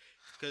old bitch.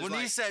 Cause When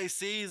like, he say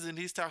season,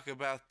 he's talking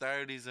about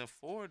 30s and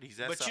 40s.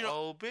 That's But you an don't-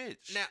 old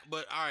bitch. now,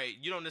 but all right,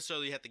 you don't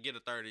necessarily have to get a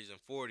 30s and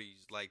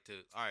 40s like to.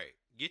 All right,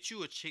 get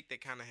you a chick that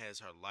kind of has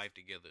her life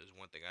together is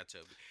one thing I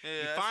tell you. Yeah,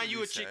 You that's find what you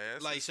he a chick say.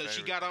 That's like his so she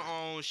favorite got her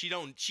thing.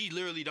 own. She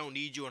literally don't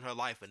need you in her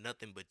life for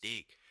nothing but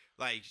dick.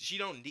 Like she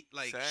don't need,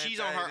 like Same she's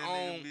on thing her that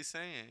nigga own. Be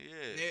saying,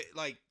 yeah. Yeah,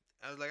 like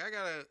I was like,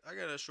 I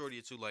got a shorty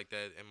or two like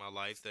that in my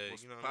life that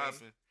What's you know what I mean?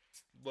 poppin'?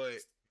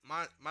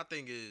 But my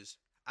thing is,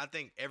 I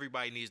think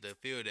everybody needs to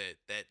feel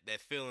that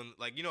feeling.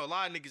 Like, you know, a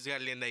lot of niggas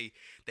got it in they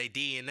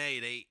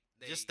DNA. They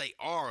just they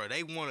aura.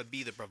 They want to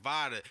be the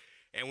provider.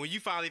 And when you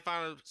finally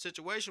find a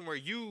situation where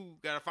you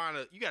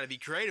gotta be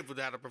creative with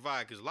how to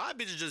provide, because a lot of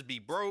bitches just be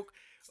broke,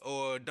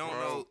 or don't Bro.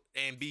 know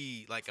and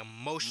be like My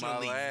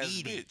emotionally last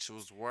needy. bitch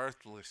was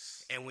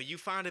worthless. And when you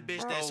find a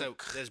bitch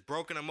that's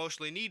broken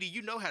emotionally needy,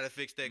 you know how to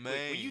fix that quick.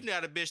 When Man. you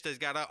got a bitch that's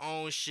got her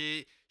own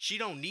shit, she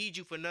don't need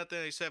you for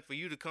nothing except for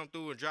you to come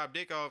through and drop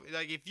dick off.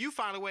 Like if you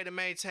find a way to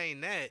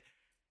maintain that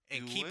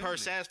and You keep her winning.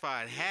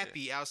 satisfied, Yeah.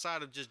 happy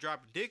outside of just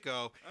dropping dick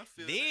off, I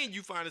feel then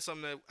you find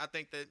something that I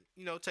think that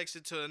takes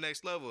it to the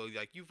next level.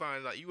 Like you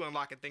find like you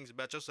unlocking things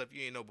about yourself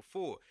you ain't know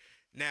before.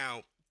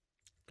 Now,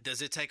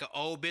 does it take an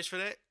old bitch for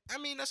that? I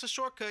mean, that's a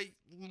shortcut.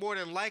 More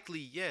than likely,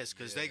 yes,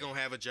 because they Yeah. gonna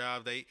have a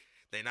job. They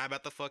not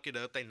about to fuck it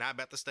up. They not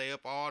about to stay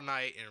up all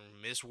night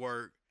and miss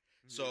work.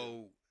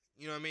 So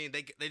you know what I mean?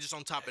 They just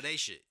on top of they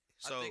shit.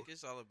 So I think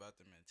it's all about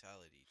the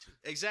mentality too.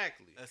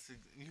 exactly.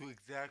 you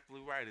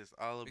exactly right. It's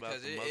all about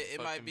Because the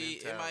it might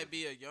be mentality. it might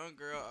be a young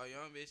girl, a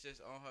young bitch that's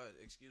on her,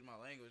 excuse my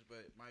language, but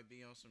it might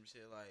be on some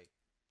shit like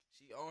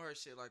she on her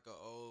shit like a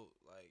old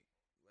like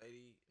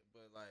lady,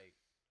 but like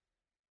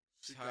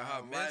She her, got her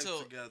her life mental,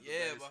 together,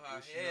 yeah, but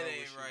her basically. She know head what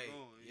ain't she right.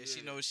 doing, Yeah, she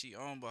yeah. know what she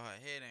on, but her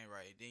head ain't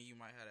right. Then you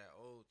might have that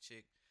old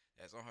chick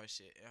that's on her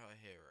shit and her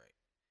head right.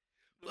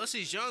 Plus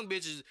these young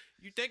bitches,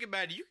 you think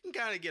about it, you can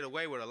kind of get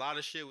away with a lot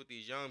of shit with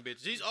these young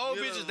bitches. These old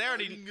bitches, they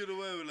already You can get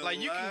away with a like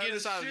you can lot get of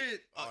inside.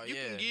 shit. Oh, You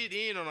yeah. can get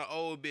in on an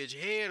old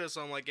bitch head or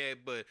something like that,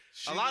 but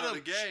She a lot know of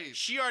the game.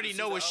 she already This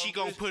know is what the she old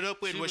gonna bitch. put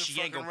up with and what been she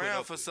ain't fucking gonna put around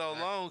up for with. so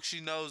long. She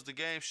knows the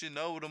game. She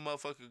know what a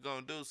motherfucker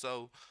gonna do.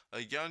 So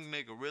a young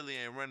nigga really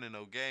ain't running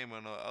no game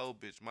on no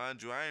old bitch.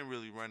 Mind you, I ain't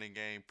really running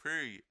game.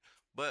 Period.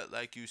 But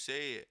like you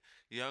said,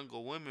 younger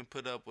women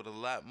put up with a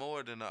lot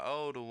more than an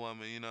older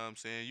woman. You know what I'm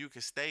saying? You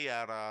can stay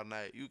out all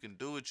night. You can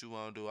do what you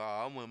want to do. Oh,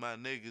 I'm with my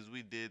niggas.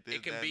 We did this.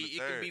 It can that, be and the it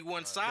can third. be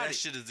one That sided.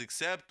 shit is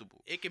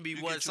acceptable. It can be You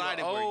get one you an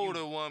sided.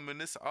 older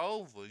woman, it's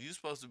over. You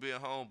supposed to be at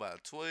home by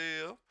 12.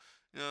 You know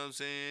what I'm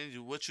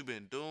saying? What you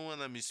been doing?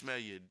 Let me smell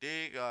your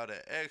dick, all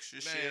that extra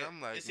shit. I'm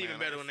like, it's man, even I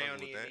better ain't when they fucking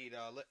don't with even that. need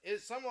all.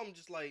 It's some of them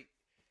just like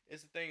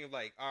it's the thing of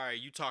like, all right,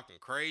 you talking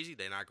crazy,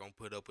 they not gonna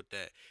put up with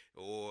that,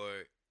 or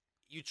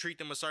you treat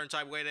them a certain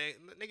type of way,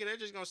 they're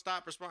just gonna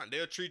stop responding.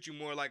 They'll treat you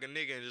more like a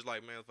nigga and just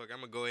like, man, fuck, I'm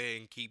gonna go ahead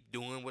and keep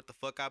doing what the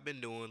fuck I've been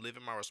doing,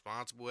 living my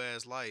responsible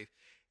ass life,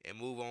 and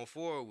move on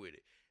forward with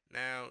it.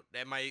 Now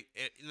that might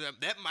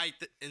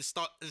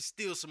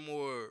instill some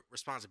more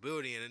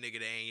responsibility in a nigga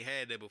that ain't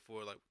had that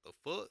before. Like, what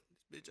the fuck,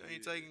 this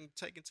bitch ain't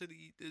taking to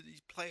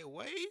these player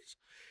ways,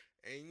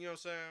 and you know what I'm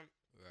saying.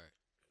 Right.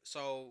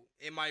 So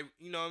it might,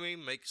 you know what I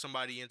mean, make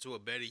somebody into a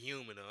better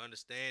human, or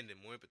understanding,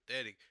 more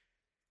empathetic.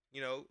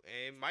 And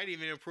it might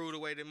even improve the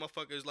way that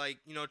motherfuckers like,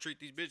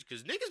 treat these bitches.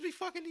 Cause niggas be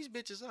fucking these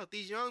bitches up.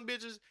 These young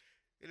bitches,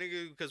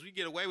 nigga, cause we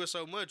get away with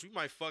so much, we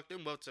might fuck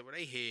them up to where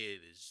they head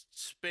is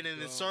spinning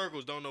in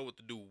circles, don't know what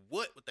to do,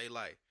 what they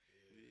like.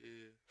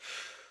 Yeah.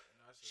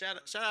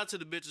 Shout out to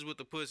the bitches with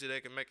the pussy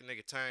that can make a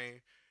nigga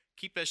tame.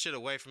 Keep that shit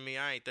away from me.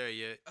 I ain't there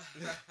yet.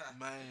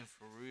 Man,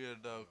 for real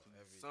though.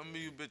 Every Some of day.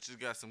 you bitches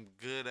got some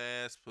good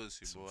ass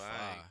pussy, Some boy. I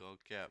fire. ain't gonna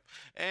cap.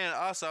 And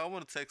also, I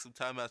want to take some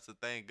time out to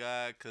thank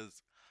God,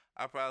 cause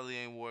I probably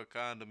ain't wore a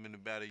condom in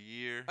about a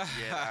year.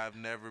 Yet I've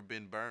never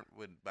been burnt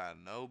by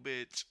no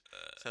bitch.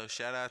 So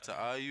shout out to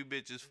all you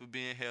bitches for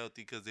being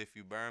healthy, cause if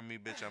you burn me,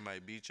 bitch, I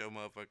might beat your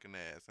motherfucking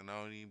ass, and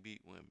I don't even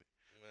beat women.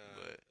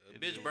 But A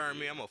it is bitch what burn it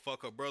me, is. I'm gonna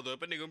fuck her brother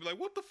up. And nigga gonna be like,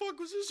 what the fuck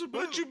was this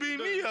about? What you beat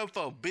me up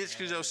for, bitch?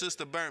 Cause your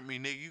sister burnt me,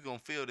 nigga. You gonna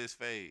feel this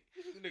fade.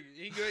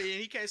 Nigga,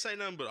 he can't say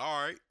nothing but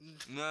all right.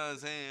 You know what I'm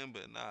saying?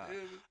 But nah,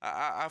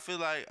 I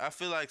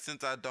feel like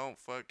since I don't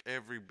fuck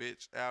every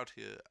bitch out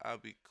here, I'll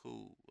be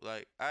cool.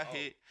 Like I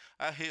hit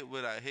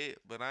what I hit,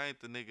 but I ain't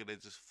the nigga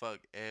that just fuck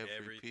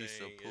every piece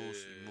of Everything,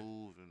 pussy yeah.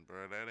 moving,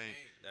 bro. That ain't.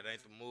 That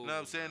ain't the move. You know what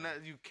I'm saying?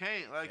 That you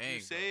can't, like you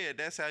Ain't, bro. said.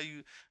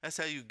 That's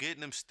how you get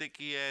them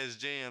sticky ass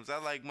jams. I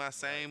like my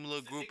same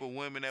little group of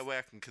women, that way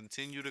I can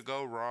continue to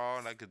go raw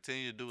and I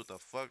continue to do what the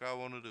fuck I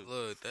want to do.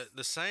 Look,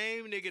 the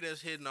same nigga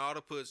that's hitting all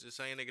the pussy, the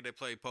same nigga that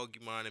played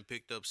Pokemon and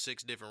picked up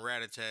 6 different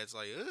Rattatats,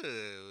 like,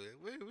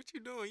 what you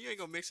doing? You ain't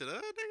gonna mix it up,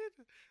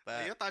 nigga? But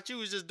Hey, I thought you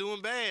was just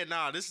doing bad.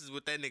 Nah, this is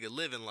what that nigga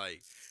living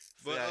like.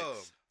 But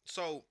Facts.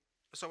 so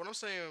what I'm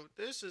saying,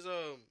 this is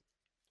y'all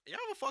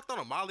ever fucked on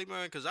a Molly,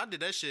 man? Cause I did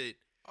that shit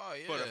Oh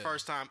yeah. for the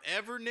first time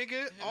ever,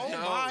 nigga. Oh Yo.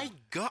 my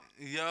god.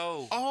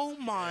 yo. Oh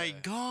my Yeah.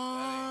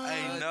 god.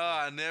 Hey, no,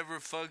 I never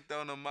fucked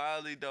on a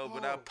Molly though,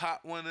 but I Oh.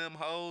 popped one of them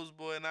hoes,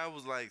 boy, and I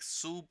was like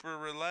super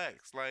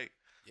relaxed. Like,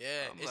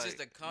 Yeah, I'm it's just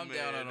the like, come man,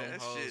 down on them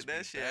that hoes. shit, that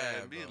be shit bad,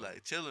 had me bro.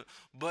 like chilling.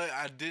 But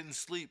I didn't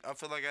sleep. I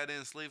feel like I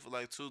didn't sleep for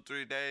like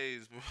 2-3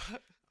 days. Bro.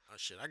 Oh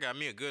shit, I got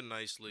me a good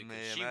night's sleep. 'Cause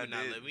Man, she I would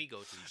not did. let me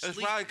go to It's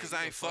sleep. probably because nigga, I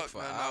you ain't can fuck fucked for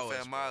nothing off hours,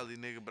 at bro. Molly,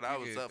 nigga. But I You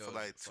was could up for go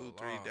like for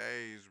 2-3 long.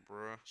 days,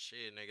 bro.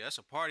 Shit, nigga, that's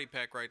a party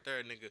pack right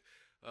there, nigga.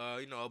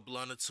 A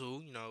blunt or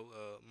two,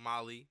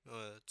 Molly,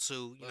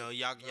 two. Look,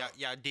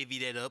 Y'all divvy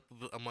that up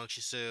amongst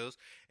yourselves,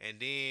 and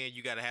then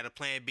you gotta have a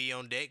plan B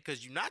on deck,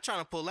 cause you're not trying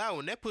to pull out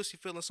when that pussy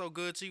feeling so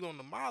good to you on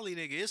the Molly,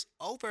 nigga. It's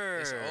over.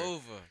 It's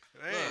over.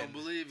 Man. I don't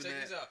believe in Check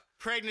that. this out.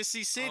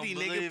 Pregnancy city, I don't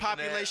believe in nigga. that.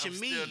 Population I'm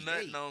me. still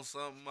nutting Hey. on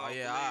something. Oh I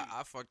yeah, believe.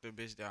 I fucked a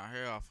bitch down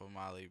here off of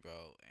Molly,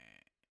 bro,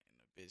 and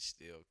the bitch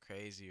still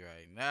crazy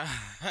right now.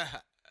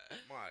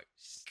 My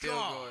Still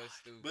God. going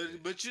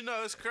stupid. But you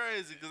know it's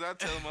crazy because I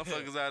tell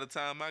motherfuckers all the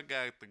time I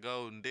got the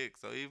golden dick.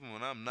 So even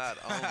when I'm not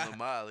on the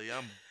Molly,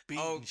 I'm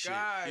beating oh shit.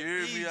 God, You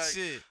hear me? eat Like,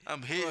 shit.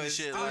 I'm hitting Boy,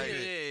 shit Oh, like yeah,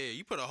 that. yeah,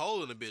 you put a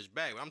hole in the bitch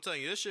back. I'm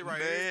telling you, this shit right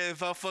Man, here.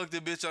 if I fuck the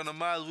bitch on the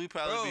Molly, we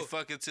probably be Bro,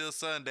 fucking till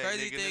Sunday.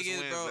 Crazy nigga, thing this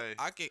is, bro, Wednesday.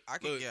 I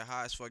can Look. get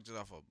high as fuck just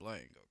off a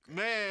blunt. Go crazy.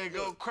 Man,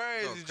 go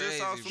crazy. Go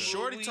Just off crazy, some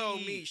bro. Shorty weed.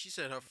 told me, she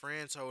said her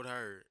friend told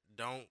her,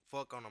 don't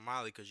fuck on a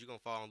Molly because you're going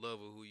to fall in love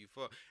with who you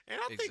fuck. And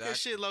I think that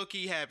Exactly. shit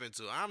low-key happened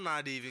to. I'm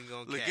not even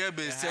going to Look, cap.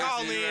 that bitch It Call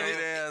texting me me and right if-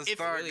 there. if it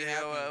Start really the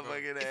happened, bro.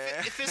 motherfucking If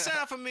ass. if it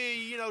sound familiar,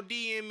 you know,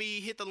 DM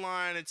me, hit the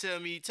line and tell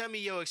me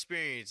your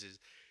experiences.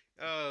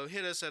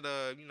 Hit us at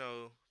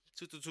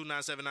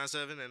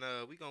 222-9797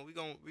 and we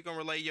gonna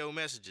relay your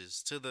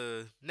messages to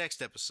the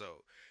next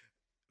episode.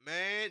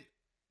 Man,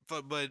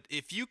 but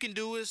if you can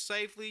do it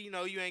safely, you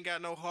know, you ain't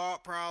got no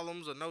heart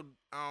problems or no,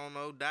 I don't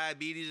know,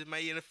 diabetes that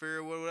may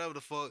interfere with whatever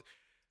the fuck.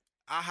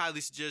 I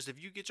highly suggest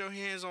if you get your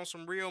hands on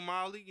some real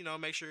Molly, you know,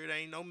 make sure it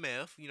ain't no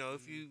meth. You know,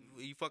 if you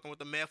fucking with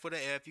the meth with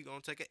a F, you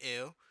gonna take a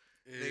L.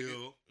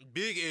 Nigga.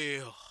 Big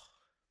L.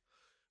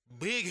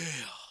 Big L.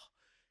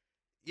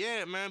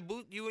 Yeah, man,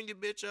 boot you and your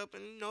bitch up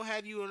and, you know,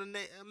 have you an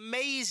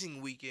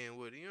amazing weekend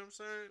with it. You know what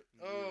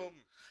I'm saying?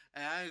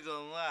 And I ain't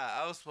gonna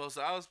lie, I was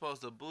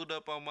supposed to boot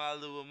up on my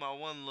with my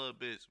one little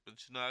bitch, but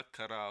you know I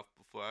cut off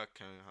before I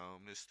came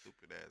home. This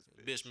stupid ass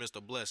bitch. Bitch missed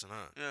a blessing,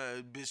 huh?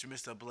 Yeah, bitch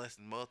missed a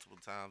blessing multiple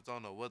times.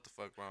 Don't know what the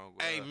fuck wrong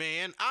with Hey, her.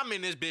 man, I'm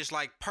in this bitch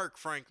like Perk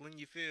Franklin,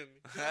 you feel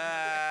me?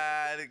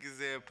 Nigga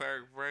said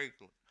Perk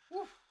Franklin.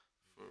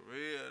 For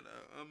real,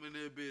 though. I'm in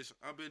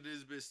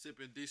this bitch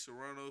sipping D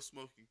Serrano,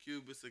 smoking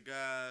Cuban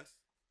cigars.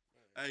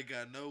 I ain't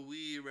got no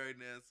weed right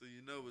now, so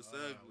you know it's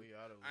ugly.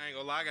 I ain't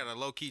gonna lie, I got a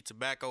low-key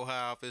tobacco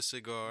high off this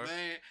cigar.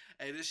 Man,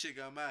 hey, this shit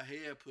got my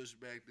head pushed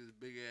back, this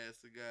big ass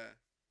cigar.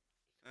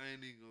 I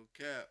ain't even gonna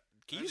cap.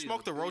 Can I you need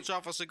smoke a the roach weed.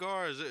 off a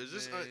cigar? Is Man,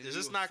 this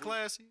you a not fool.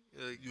 classy?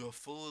 You a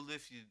fool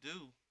if you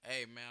do.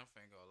 Hey man, I'm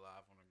finna go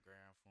live on the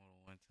gram phone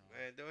one time.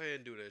 Man, go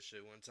ahead and do that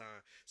shit one time.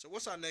 So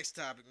what's our next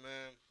topic,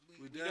 man?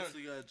 We done-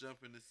 definitely gotta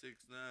jump into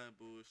 6ix9ine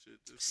bullshit.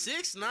 This is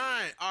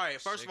 6ix9ine. All right,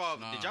 first of all,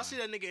 did y'all 6ix9ine. see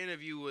that nigga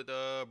interview with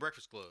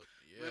Breakfast Club?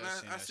 Yeah, Man,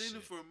 I that seen shit.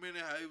 it for a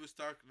minute how he was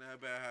talking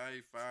about how he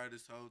fired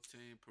his whole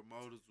team,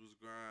 promoters was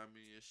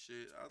grimy and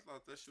shit. I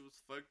thought that shit was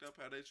fucked up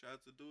how they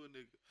tried to do a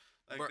nigga.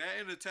 Like Bruh. that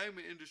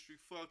entertainment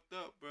industry fucked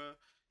up, bruh.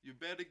 You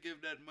better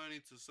give that money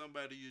to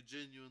somebody you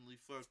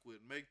genuinely fuck with.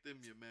 Make them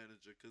your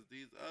manager, cause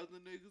these other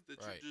niggas that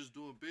Right. you just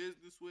doing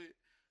business with,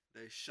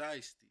 they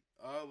shiesty.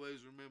 Always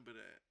remember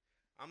that.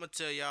 I'm gonna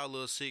tell y'all a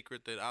little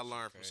secret that I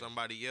learned from crazy.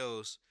 somebody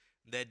else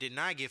that did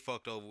not get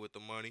fucked over with the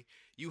money.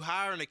 You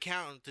hire an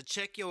accountant to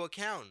check your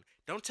accountant.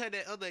 Don't tell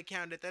that other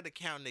accountant that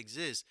accountant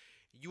exists.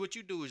 What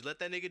you do is let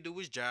that nigga do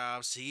his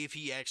job, see if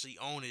he actually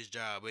own his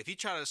job. But if he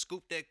try to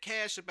scoop that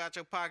cash up out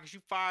your pockets,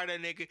 you fire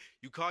that nigga,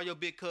 you call your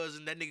big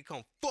cousin, that nigga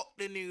come fuck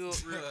that nigga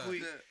up real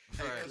quick.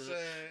 Hey, Right. cuz,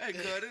 hey,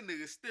 cuz, that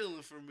nigga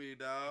stealing from me,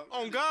 dog.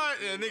 On God,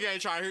 that nigga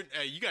ain't trying to hear.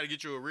 Hey, you gotta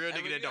get you a real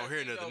nigga that don't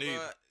hear nothing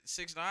either.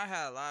 6ix9ine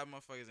had a lot of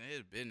motherfuckers in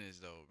his business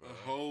though, bro. A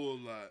whole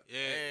lot. Yeah,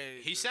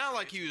 Hey, he just sounded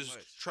like way he too was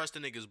much.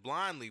 trusting niggas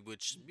blindly,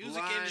 which music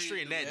Blind,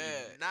 industry and that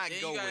Yeah. did not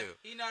Then go you got- well.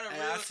 He not a Hey,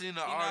 real. I seen an he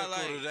not article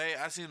like- today.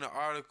 I seen an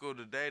article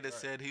today that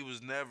Right. said he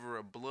was never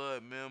a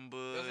blood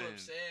member. That's what I'm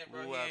and saying,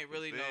 bro. blew He out ain't the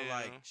really no band.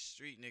 like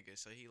street nigga,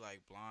 so he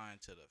like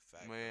blind to the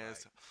fact. Man, of,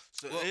 like,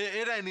 so Well-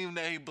 it ain't even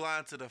that he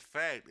blind to the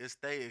fact. It's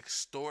they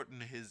extorting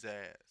his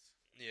ass.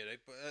 Yeah,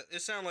 they.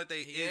 It sounds like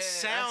they. Yeah, it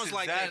sounds that's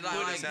like exactly they like,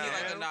 put what like him it he sound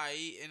like a down.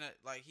 naive and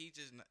like he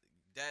just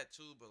that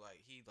too, but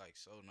like he like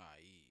so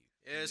naive.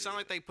 Yeah, it sounded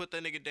like they put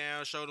that nigga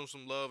down, showed him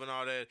some love and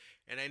all that,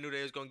 and they knew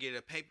they was gonna get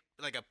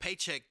a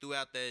paycheck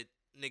throughout that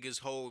nigga's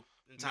whole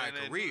entire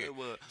Man, they knew career. it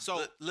was.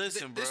 So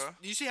listen, this, bro.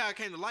 you see how it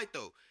came to light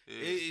though.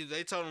 Yeah.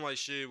 They told him like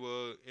shit.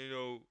 Well, you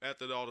know,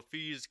 after all the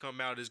fees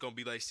come out, it's gonna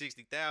be like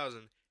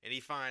 60,000, and he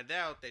find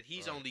out that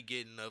he's Right. only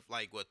getting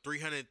like what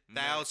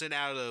 300,000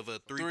 out of a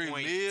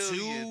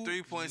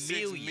 3.6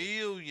 million.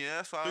 million.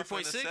 That's what I was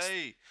gonna 3.6?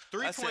 say.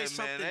 3 I said, point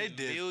man, they something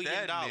did million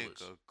that dollars.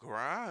 nigga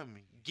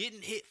grimy.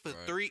 Getting hit for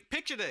Right. three.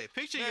 Picture that.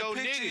 Picture Man, your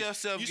picture niggas.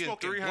 yourself You getting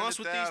smoking blunts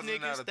with these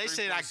 300,000 out niggas. of They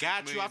said, "I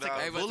got you. I take $3.6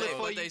 a Hey, bullet but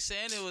for they you."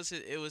 saying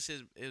it was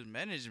his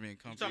management You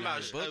company. talking that about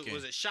was booking.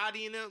 was it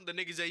Shoddy and them? The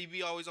niggas that you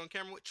be always on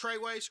camera with?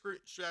 Treyway,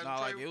 No,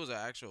 like it was an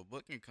actual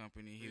booking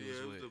company he Yeah, was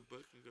it with. was the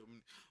booking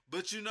company.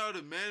 But you know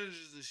the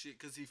managers and shit,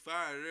 cause he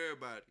fired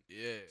everybody.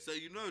 Yeah. So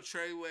you know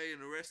Treyway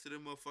and the rest of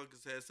them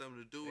motherfuckers had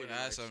something to do They with it.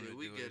 had Like, something shit, to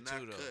we do with get it not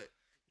too, though. cut.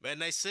 And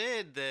they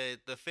said that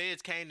the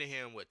feds came to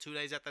him 2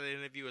 days after the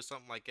interview or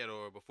something like that,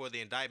 or before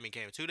the indictment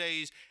came. 2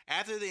 days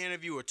after the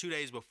interview or 2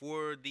 days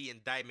before the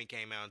indictment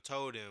came out and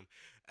told him,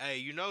 "Hey,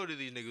 you know that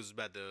these niggas was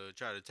about to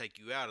try to take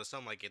you out or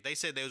something like that." They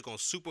said they was gonna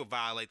super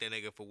violate that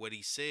nigga for what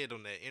he said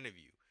on that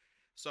interview.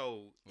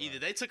 So either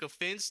Right. they took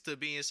offense to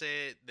being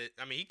said that.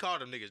 I mean, he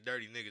called them niggas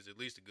dirty niggas at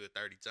least a good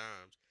 30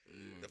 times.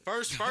 The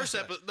first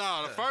episode,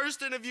 no, the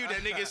first interview that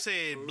nigga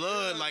said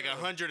blood like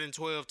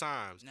 112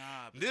 times. Nah,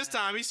 but This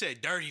time he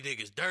said dirty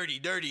niggas, dirty,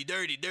 dirty,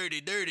 dirty, dirty,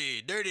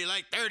 dirty, dirty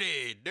like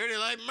 30, dirty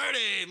like murder.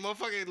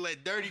 Motherfucker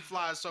let dirty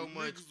fly so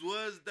much. Niggas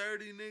was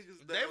dirty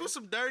niggas. They was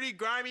some dirty,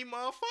 grimy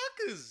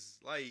motherfuckers.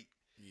 Like,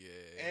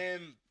 yeah.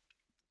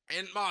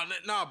 and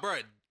nah, bro,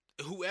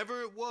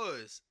 whoever it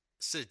was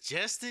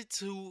suggested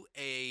to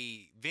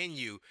a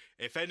venue,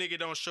 if that nigga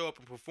don't show up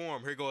and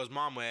perform, here go his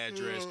mama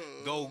address.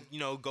 Go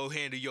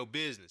handle your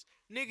business.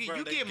 Nigga, Bro,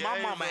 you they get my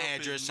gave mama up his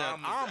address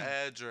out. mama's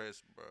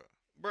address, bro.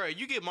 Bro,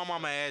 you get my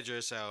mama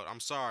address out.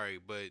 I'm sorry,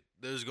 but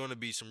there's gonna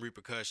be some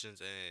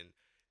repercussions, and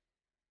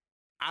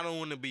I don't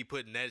want to be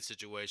put in that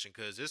situation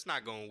because it's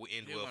not gonna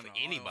end well for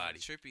anybody.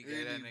 Trippy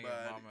gave that nigga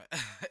mama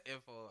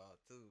info out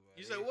too. Man.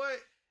 You said what?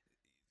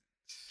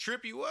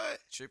 Trippy what?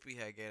 Trippy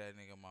had gave that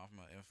nigga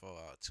mama info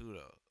out too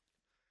though.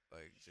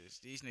 Like,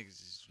 just these niggas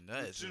is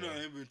nuts. But you know,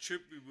 him and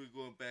Trippy been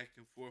going back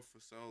and forth for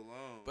so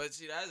long. But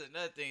see, that's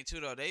another thing too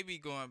though. They be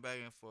going back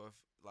and forth.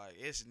 Like,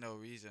 it's no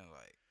reason.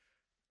 Like,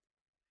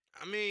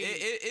 I mean,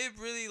 it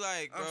really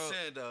like, bro. I'm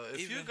saying though,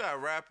 if you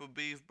got rapper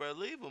beef, bro,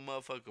 leave a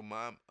motherfucking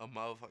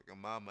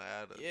mama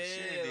out of it. Yeah,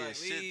 She ain't did like,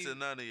 shit to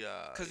none of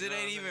y'all. Cause you it know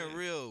ain't what I even mean?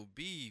 real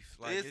beef.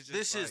 Like, it's just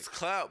this like, is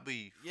clout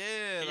beef.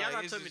 Yeah, y'all like,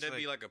 not it's telling me just that'd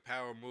like, be like a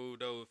power move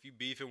though. If you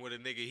beefing with a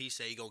nigga, he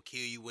say he gonna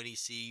kill you when he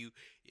see you,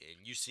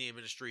 and you see him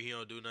in the street, he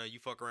don't do nothing. You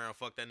fuck around,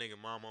 fuck that nigga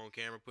mama on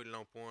camera, put it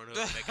on Pornhub,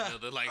 make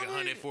another like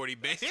 140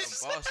 bands.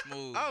 that's a boss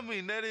move. I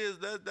mean,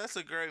 that's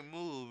a great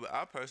move.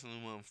 I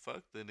personally wouldn't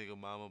fuck the nigga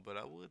mama, but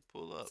I would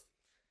pull up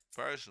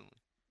personally.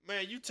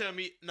 Man, you tell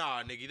me,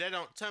 nah, nigga, that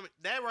don't tell me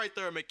that right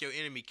there make your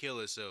enemy kill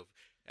himself.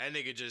 That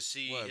nigga just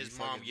see What, his you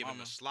mom fucking give him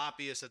mama?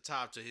 the sloppiest of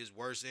top to his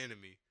worst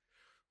enemy.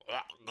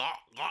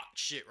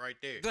 Shit right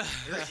there.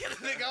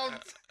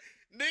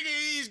 Nigga,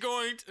 he's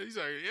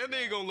like, that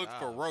nigga gonna look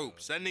for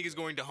ropes. That nigga's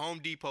going to Home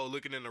Depot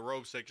looking in the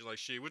rope section like,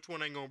 shit, which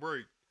one ain't gonna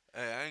break?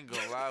 Hey, I ain't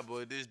gonna lie,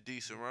 boy. This D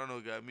Serrano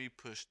got me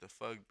pushed the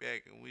fuck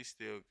back, and we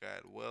still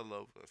got well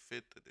over a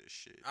fifth of this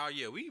shit. Oh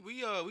yeah, we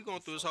going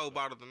through this whole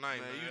bottle tonight,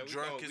 man. You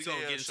drunk as hell,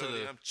 get into shorty.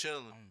 the I'm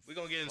chilling. we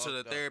gonna get into the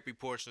fucked up. therapy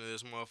portion of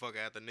this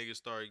motherfucker after niggas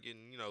start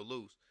getting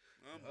loose.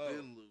 I'm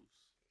been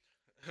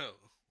loose.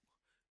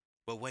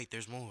 But wait,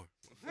 there's more.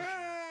 And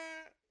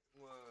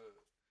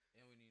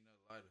we need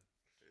another lighter.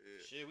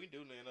 Shit, we do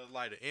need another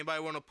lighter.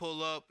 Anybody want to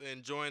pull up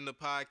and join the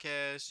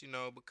podcast?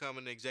 Become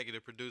an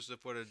executive producer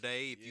for the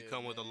day. If you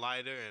come with a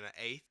lighter and an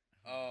eighth.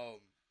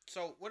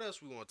 So what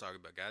else we want to talk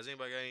about, guys?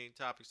 Anybody got any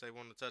topics they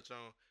want to touch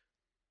on?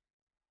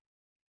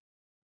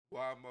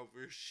 Why I'm over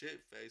here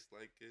shit faced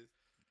like this?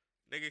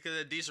 Nigga, cause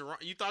that decent.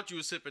 You thought you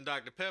was sipping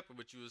Dr. Pepper,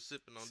 but you was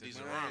sipping on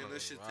decent Man, Ronald.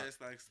 that shit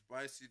tastes like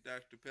spicy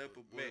Dr.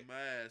 Pepper, boy. Man.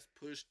 My ass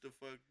pushed the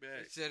fuck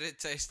back. It said it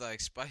tastes like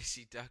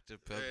spicy Dr.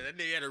 Pepper. Yeah, that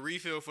nigga had a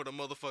refill for the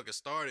motherfucker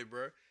started,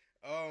 bro.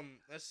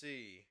 Let's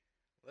see.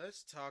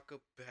 Let's talk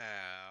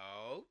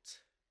about.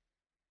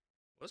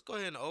 Let's go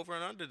ahead and over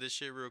and under this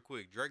shit real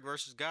quick. Drake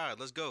versus God.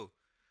 Let's go.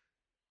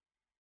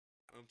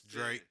 I'm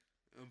Drake.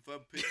 If I'm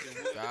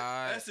picking one,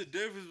 God. that's the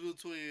difference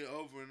between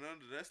over and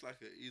under. That's like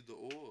an either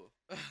or.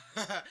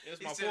 That's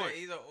He my said point.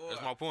 Either or.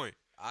 That's my point.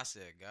 I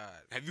said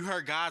God. Have you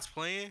heard God's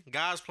plan?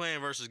 God's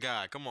plan versus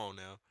God. Come on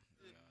now.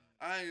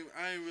 I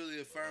ain't really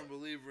a firm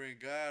believer in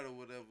God or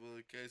whatever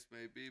the case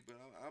may be, but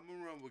I'm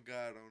gonna run with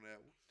God on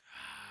that one.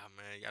 Ah,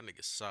 man, y'all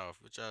niggas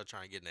soft. What y'all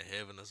trying to get into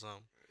heaven or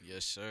something?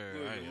 Yes, sir.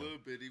 Look, I a am. little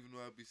bit, even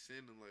though I be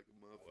sinning like a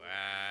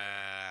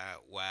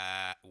motherfucker.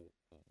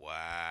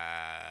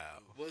 Wow.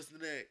 What's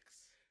next?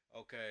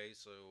 Okay,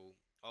 so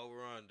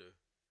over under.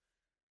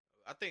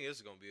 I think this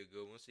is gonna be a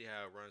good one. See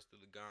how it runs through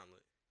the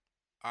gauntlet.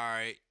 All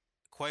right,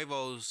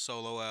 Quavo's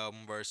solo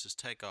album versus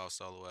Takeoff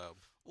solo album.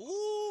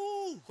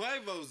 Ooh.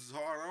 Quavo's is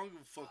hard. I don't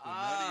give a fuck what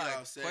none of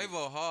y'all say.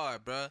 Quavo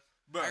hard, bruh.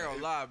 Bro, I ain't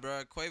gonna lie,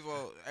 bruh.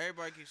 Quavo,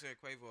 everybody keeps saying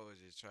Quavo is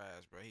just trash,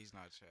 bruh. He's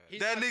not trash. He's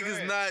that not nigga's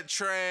trash. not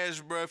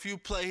trash, bro. If you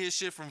play his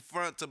shit from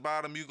front to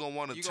bottom, you gonna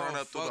want to You turn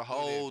gonna up through the fuck with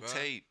whole it, bro.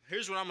 tape.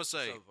 Here's what I'm gonna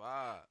say. It's a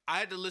vibe. I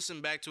had to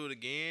listen back to it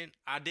again.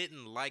 I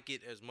didn't like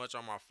it as much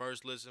on my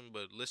first listen,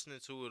 but listening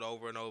to it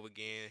over and over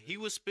again, he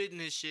was spitting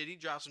his shit. He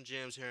dropped some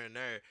gems here and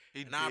there,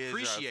 He and I did drop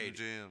appreciate it.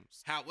 some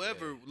gems.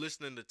 However,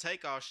 listening to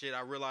Takeoff shit,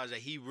 I realized that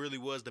he really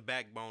was the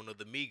backbone of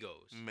the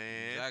Migos.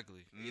 Man,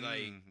 Exactly.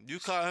 Like- you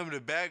call him the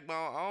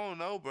backbone? I don't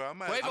know, bro. I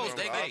might have to Quavo's run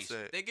they with face.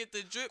 Offset. They get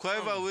the drip.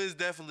 Quavo is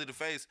definitely the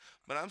face,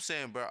 but I'm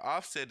saying, bro,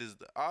 Offset is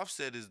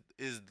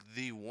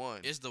the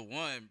one. It's the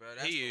one, bro.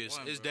 That's He the is.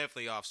 one, It's bro.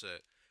 definitely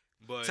Offset.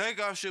 But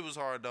Takeoff shit was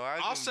hard though. I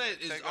give him Offset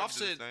that. is Takeoff did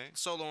Offset his thing.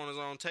 solo on his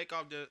own.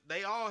 Takeoff.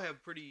 They all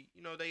have pretty.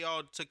 They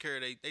all took care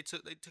of they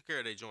took care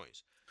of their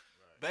joints.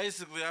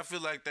 Basically, I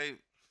feel like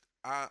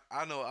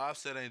I know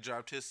Offset ain't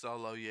dropped his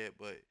solo yet,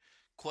 but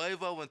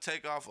Quavo and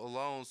Takeoff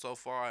alone so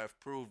far have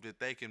proved that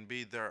they can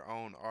be their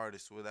own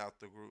artists without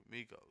the group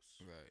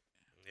Migos. Right.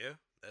 Yeah,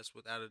 that's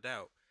without a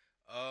doubt.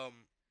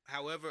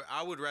 However,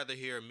 I would rather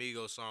hear a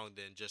Migos song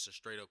than just a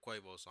straight up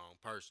Quavo song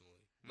personally.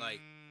 Like,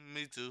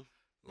 Me too.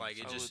 like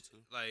it I would just too.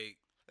 like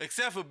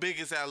Except for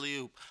Biggest Alley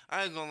Oop.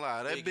 I ain't gonna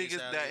lie. That Biggest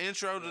that Alley-Oop,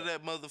 intro to yeah.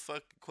 that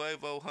motherfucking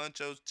Quavo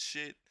Huncho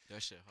shit,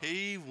 That shit hard.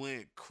 he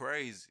went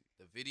crazy.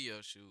 The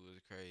video shoot was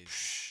crazy.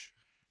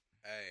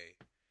 Hey,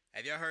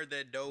 have y'all heard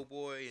that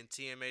Doughboy and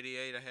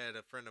TM88? I had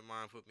a friend of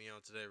mine put me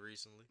on to that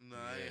recently. No,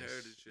 I ain't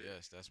heard it shit.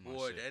 Yes, that's my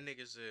Boy, shit. that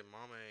nigga said,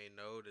 "Mama ain't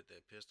know that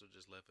pistol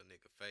just left a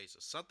nigga face,"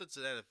 or something to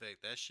that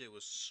effect. That shit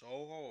was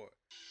so hard.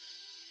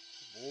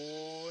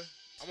 Boy,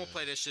 I'm gonna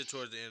play that shit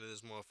towards the end of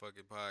this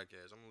motherfucking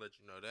podcast. I'm gonna let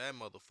you know that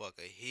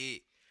motherfucker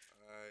hit.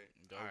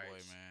 Alright. Doughboy,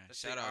 Alright, man. let's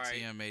Shout see, out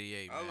alright.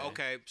 TM88, man. Oh,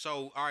 Okay,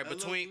 so all right, I love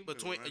between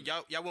Blueprint,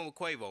 right? y'all went with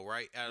Quavo,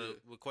 right? Yeah.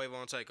 With Quavo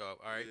on Takeoff.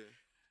 All right, Yeah.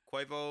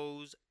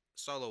 Quavo's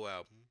solo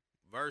album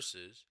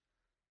versus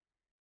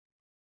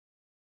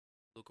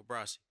Luca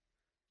Brasi.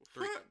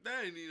 Three. What?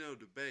 That ain't even no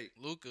debate.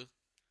 Luca.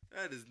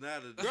 That is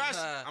not a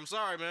Brasi. I'm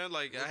sorry, man.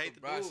 Like I hate to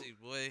do it. Brasi,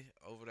 boy,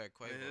 over that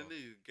Quavo. Man, that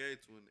nigga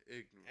Gates went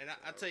ignorant. And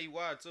I tell you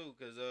why too,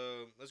 cause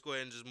let's go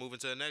ahead and just move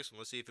into the next one.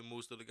 Let's see if it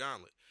moves through the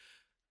gauntlet.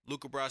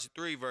 Luca Brasi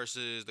 3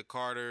 versus the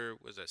Carter.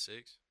 Was that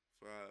 6?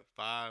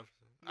 5?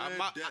 Man,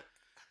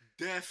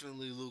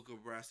 definitely Luca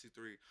Brasi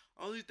 3.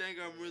 Only thing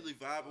I'm really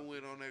vibing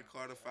with on that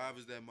Carter 5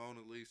 is that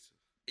Mona Lisa.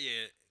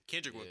 Yeah,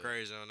 Kendrick went Yeah.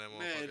 crazy on that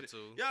Man, motherfucker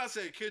too. y'all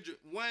said Kendrick.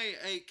 Wayne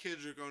ate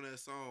Kendrick on that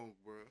song,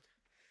 bro.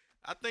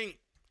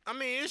 I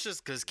mean, it's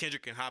just cause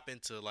Kendrick can hop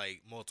into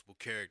like multiple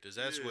characters.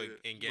 That's what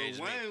engaged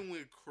but me. Wayne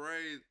went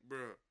crazy,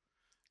 bro.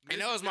 And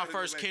that was my Gotta go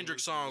first back and Kendrick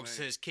listen to song Wayne.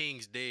 since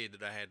King's Dead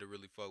that I had to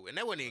really fuck with. And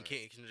that wasn't even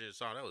Kendrick's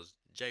song. That was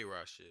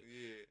J-Rock shit.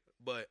 Yeah.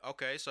 But,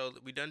 okay, so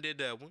we done did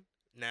that one.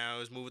 Now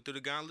it's moving through the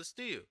gauntlet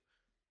still.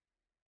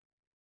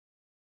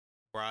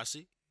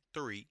 Brasi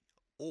 3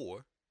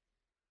 or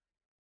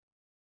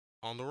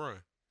On the Run.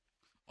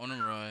 On the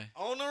run.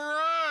 On the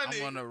Run!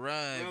 I'm on the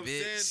run, You know what I'm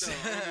bitch. saying,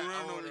 though? On the I'm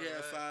Run on only the had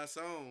run. 5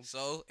 songs.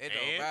 So it And-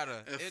 don't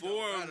matter. And It 4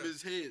 don't of matter. them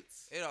is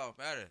hits. It don't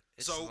matter.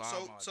 It's So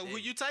slime all who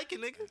day. you taking,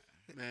 nigga?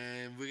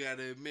 Man, we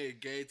gotta admit,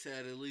 Gates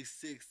had at least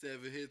 6,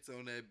 7 hits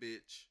on that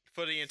bitch.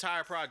 For the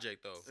entire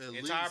project, though. At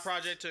Entire least.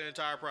 project to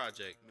entire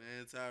project. Man,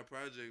 entire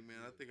project, man.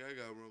 I think I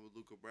gotta run with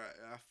Luca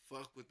Brasi. I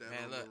fuck with that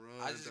Man, on look, the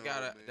run. I just dog,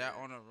 got man. that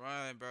on the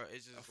run, bro.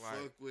 It's I just like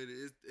fuck with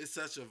it. It's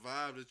such a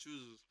vibe that you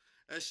just,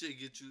 that shit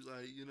get you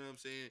like, you know what I'm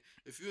saying?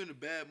 If you're in a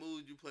bad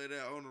mood, you play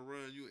that on the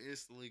run, you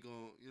instantly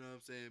gon', you know what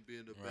I'm saying, be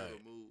in a better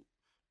Right. mood.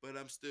 But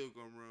I'm still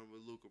gonna run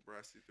with Luca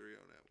Brasi 3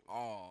 on that one.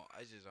 oh,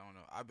 I just don't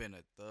know. I've been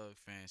a Thug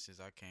fan since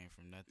I came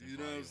from nothing. You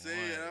know what I'm Volume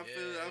saying? One. I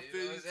feel Yeah, you know what too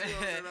I'm on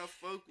saying? that. I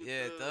fuck with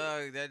Yeah, Thug.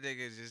 Thug, that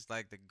nigga's just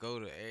like the go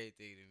to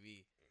everything to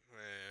me.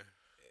 Man.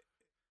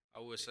 I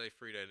would say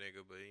free that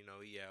nigga, but, you know,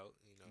 he out.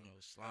 You know. You know,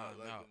 slime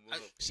like out. him up.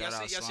 Shout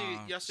out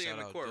Slime. Y'all see in Shout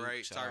the out court, Duke.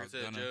 right? Shout Talking out to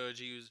the Gunna. judge.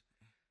 He was,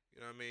 you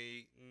know what I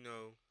mean? You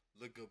know.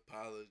 Look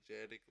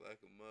apologetic like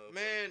a motherfucker.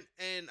 Man,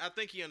 and I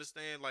think he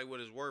understand like what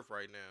it's worth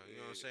right now. You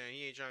know what I'm Yeah. saying?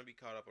 He ain't trying to be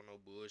caught up on no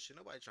bullshit.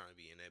 Nobody trying to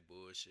be in that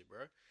bullshit,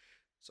 bro.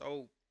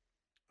 So,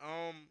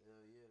 I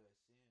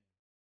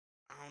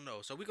don't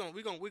know. So we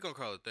gonna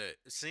call it that.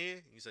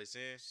 Sin? You say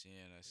sin?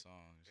 Seeing that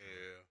song. so.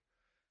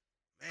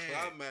 Yeah. Man,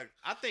 Climax.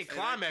 I think Hey,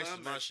 that climax is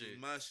my Climax shit. is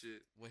my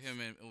shit. With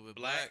him and with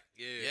Black, Black.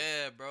 yeah.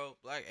 Yeah, bro.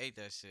 Black ate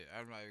that shit.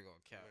 I'm not even gonna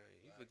count. Man,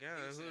 you forgot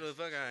who the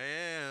fuck I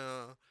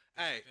am.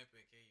 Hey,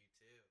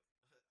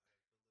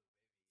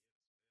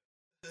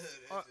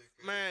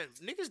 man,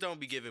 niggas don't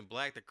be giving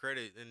Black the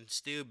credit and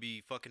still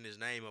be fucking his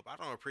name up. I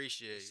don't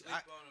appreciate. Sleep on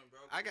him, bro.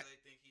 I got- They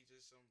think he's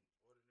just some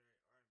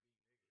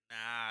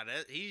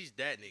ordinary R&B He's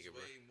that nigga. nigga, He's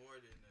bro. way more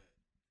than that.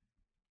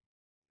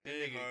 That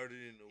Ain't nigga- harder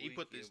than the He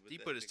put Weeknd, but he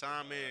that put his nigga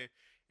time hard. in,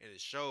 and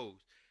it shows.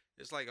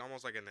 It's like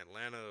almost like an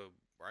Atlanta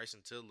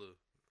Bryson Tiller.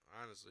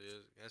 Honestly,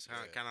 that's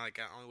how Yeah. kind of like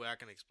the only way I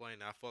can explain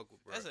that. I fuck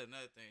with bro. That's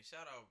another thing.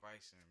 Shout out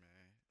Bryson,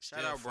 man. Shout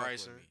Still out fuck with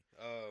Bryson. me.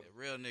 A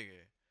real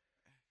nigga.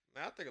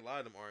 Man, I think a lot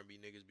of them R&B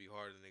niggas be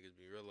harder than niggas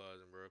be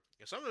realizing, bro.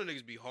 And some of them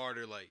niggas be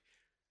harder. Like,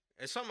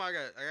 and something I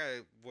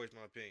gotta voice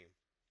my opinion.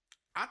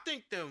 I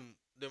think them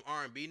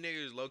R&B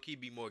niggas low key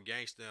be more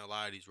gangster than a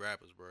lot of these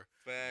rappers, bro.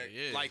 Fact.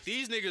 Yeah, Like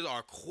these niggas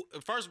are.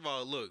 First of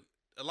all, look,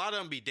 a lot of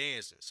them be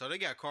dancing, so they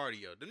got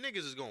cardio. Them niggas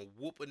is gonna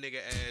whoop a nigga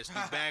ass, do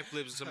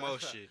backflips and some more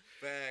shit.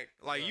 Fact.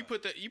 Like you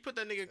put that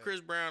nigga Chris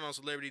Brown on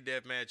Celebrity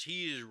Deathmatch,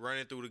 he is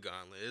running through the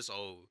gauntlet. It's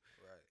over.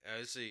 Right.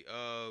 Let's see.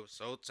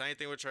 So same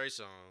thing with Trey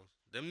Songz.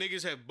 Them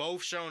niggas have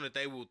both shown that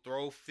they will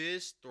throw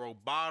fists, throw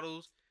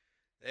bottles.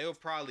 They will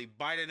probably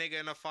bite a nigga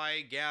in a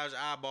fight, gouge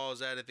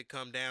eyeballs out if it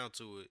come down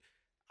to it.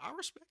 I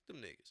respect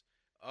them niggas.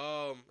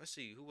 Let's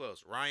see who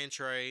else. Ryan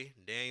Trey,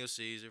 Daniel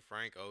Caesar,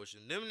 Frank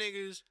Ocean. Them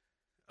niggas.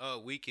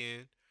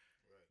 Weekend.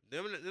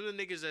 Them the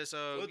niggas that's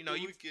What you know the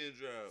you. Weeknd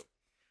drop?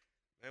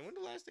 Man, when the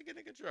last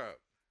nigga drop?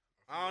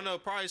 I don't know.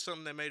 Probably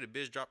something that made a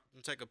bitch drop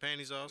and take her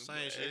panties off. Same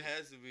It shit.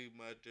 has to be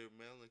My Dear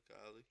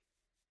Melancholy.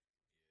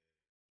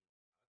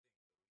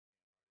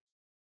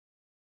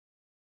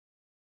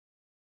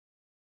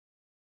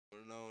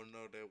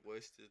 No, that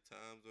Wasted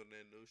Times on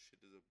that new shit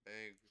is a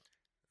banger.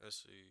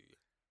 Let's see.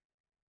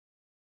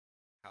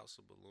 House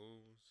of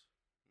Balloons.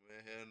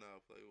 Man, hell no,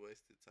 play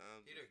Wasted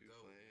Times He if the you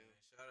GOAT, playing. man.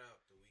 Shout out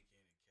The Weeknd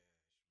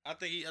and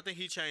Cash. I think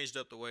he changed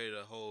up the way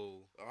the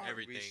whole R&B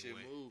everything shit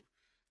went. move.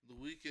 The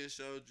Weeknd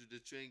showed you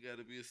that you ain't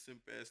gotta be a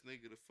simp ass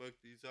nigga to fuck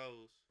these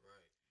hoes.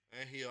 Right.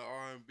 And he a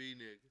R&B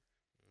nigga.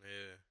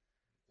 Yeah.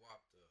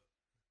 Whopped up.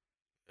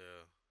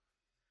 Yeah.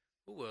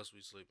 Who else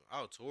we sleeping?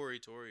 Oh, Tory.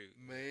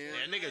 Man.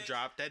 That nigga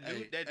dropped. That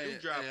dude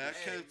dropped. Hey, I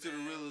Hey, came to the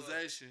man,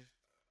 realization.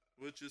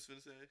 What you was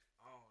finna say?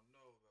 I don't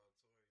know about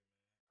Tory,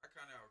 man. I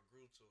kind of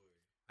outgrew Tory.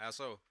 How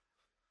so?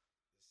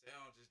 The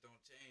sound just don't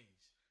change.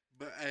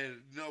 But hey,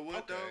 you know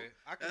what though?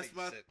 I can accept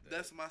that.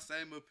 That's my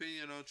same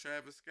opinion on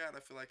Travis Scott. I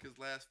feel like his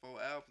last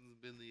 4 albums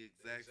been the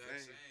exact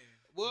same.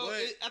 Well,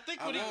 But I think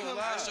I when he won't comes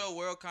lie. That show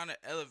world kind of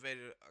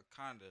elevated,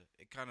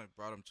 it kind of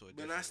brought him to a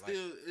But different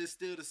light. it's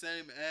still the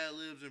same ad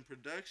libs and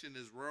production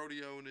as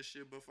Rodeo and the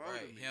shit before.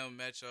 Right, to me. him,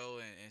 Metro,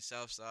 and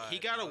Southside. he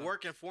got a and,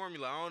 working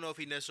formula. I don't know if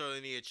he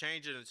necessarily need to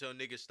change it until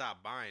niggas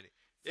stop buying it.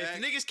 Facts.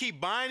 If niggas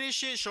keep buying this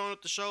shit, showing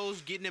up the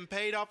shows, getting them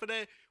paid off of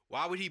that,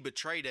 why would he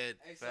betray that?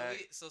 Hey,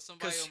 Fact. so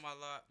somebody 'Cause- on my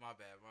live, my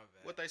bad.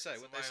 What they say?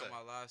 What they Somebody say? on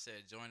my live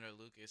said Joyner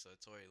Lucas or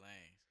Tory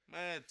Lanez.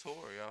 Man,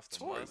 Tory off the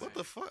Tory, mark. what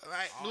the fuck?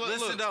 Right, Oh, look,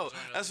 Listen look, though,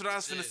 Joyner that's what I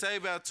was Lucas finna is- say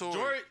about Tory.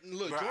 Jordan,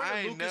 look, Bro, Jordan I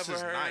ain't Lucas never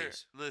is heard.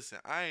 nice. Listen,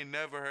 I ain't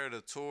never heard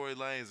a Tory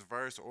Lanez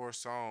verse or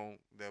song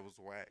that was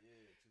whack.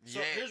 So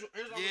here's what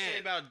I'm gonna say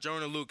about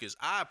Jonah Lucas.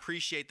 I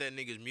appreciate that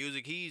nigga's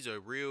music. He's a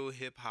real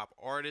hip hop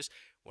artist.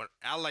 When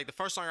I like the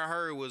first song I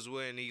heard was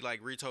when he like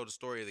retold the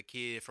story of the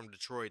kid from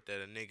Detroit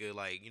that a nigga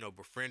like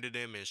befriended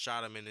him and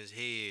shot him in his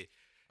head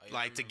Oh, yeah, I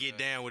like to remember get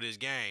that. down with his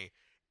gang.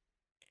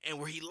 And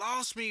where he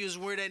lost me is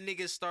where that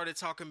nigga started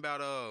talking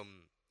about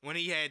when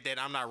he had that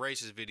I'm Not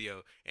Racist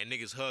video and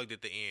niggas hugged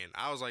at the end.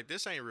 I was like,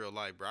 this ain't real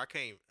life, bro. I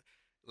can't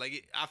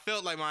I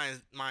felt like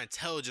my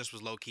intelligence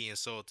was low key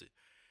insulted.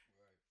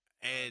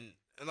 And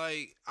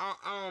like I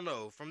don't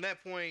know. From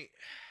that point,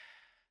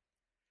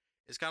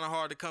 it's kind of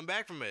hard to come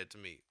back from it to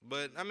me.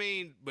 But I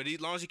mean,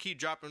 as long as you keep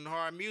dropping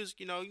hard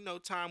music,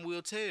 time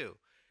will tell.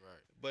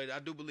 Right. But I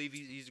do believe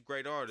he's a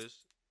great artist.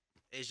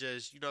 It's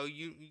just you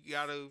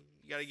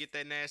gotta get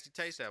that nasty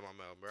taste out of my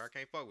mouth, bro. I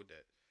can't fuck with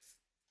that.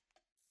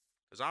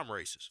 Cause I'm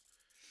racist.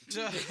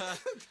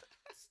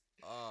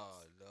 Oh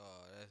no,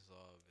 that's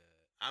all bad.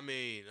 I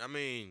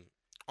mean,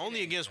 only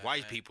ain't against bad,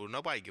 white man. people.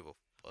 Nobody give a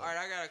fuck. All right,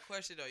 I got a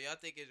question though. Y'all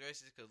think it's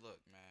racist? Cause look,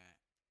 man,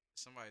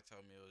 somebody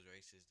told me it was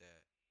racist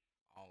that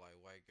I don't like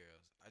white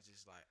girls.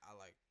 I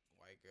like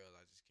white girls.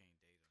 I just can't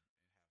date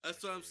them.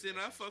 That's what I'm saying.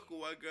 I fuck with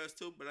white girls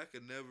too, but I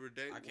could never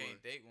date I one.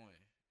 can't date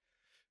one.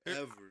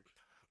 Ever.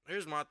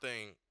 Here's my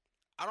thing.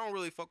 I don't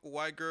really fuck with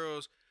white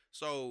girls.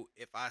 So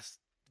if I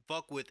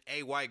fuck with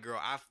a white girl,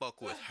 I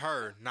fuck with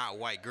her, not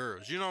white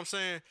girls. You know what I'm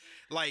saying?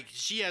 Like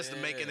she has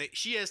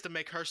to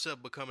make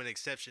herself become an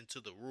exception to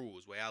the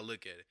rules. Way I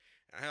look at it.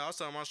 And I was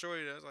telling my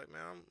shorty that I was like,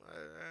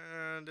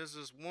 man, this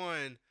is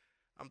one.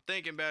 I'm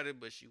thinking about it,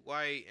 but she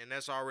white, and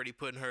that's already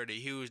putting her at a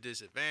huge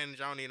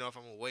disadvantage. I don't even know if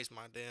I'm gonna waste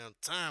my damn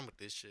time with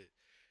this shit.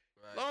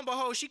 Right. Lo and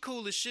behold, she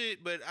cool as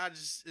shit, but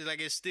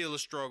it's still a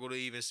struggle to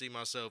even see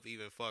myself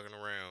even fucking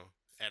around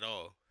at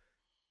all.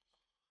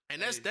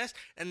 And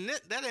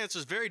that answer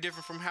is very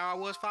different from how I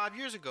was 5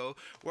 years ago,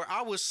 where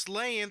I was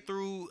slaying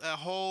through a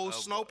whole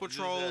snow You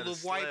patrol had to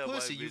of white slap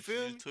pussy. You bitches,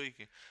 feel me?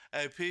 Tweaking.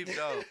 Hey, peep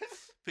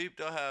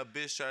though how a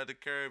bitch tried to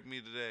curve me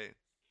today.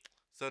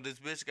 So this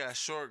bitch got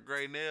short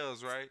gray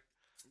nails, right?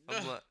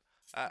 I'm like,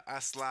 I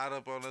slide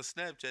up on her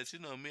Snapchat. You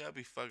know me, I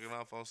be fucking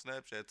off on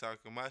Snapchat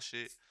talking my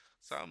shit.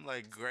 So I'm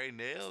like, gray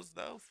nails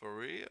though, for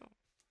real?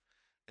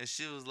 And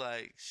she was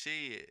like,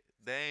 shit,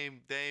 they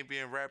ain't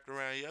being wrapped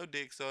around your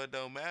dick, so it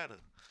don't matter.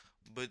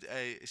 But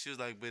hey, she was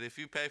like, but if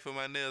you pay for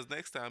my nails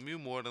next time, you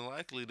more than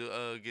likely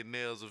to get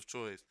nails of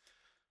choice.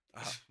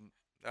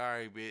 All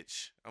right,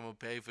 bitch, I'm gonna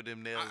pay for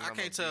them nails. I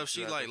can't tell if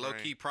she like low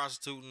key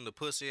prostituting the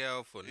pussy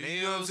out for nails.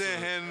 You know what I'm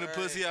saying? or- Handing the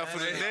pussy out for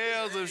the Right.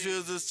 nails, or she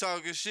was just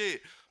talking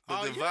shit.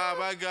 But Oh, the vibe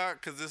I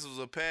got, cause this was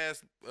a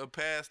past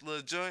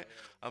little joint,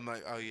 I'm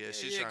like, oh yeah,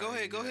 she's Yeah,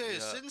 trying go ahead. Yeah.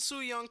 Sit in Sue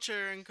Young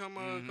chair and come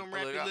Mhm.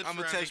 wrap Look, your lips I'm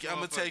gonna around this I'm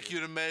gonna take motherfucker. you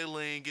to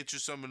Maylene, get you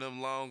some of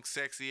them long,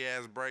 sexy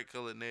ass bright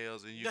colored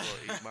nails, and you gonna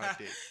eat my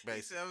dick,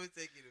 basically. I'm gonna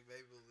take you to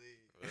Maybelline.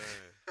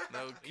 Yeah.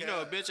 No You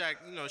know, a cap.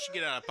 bitch, she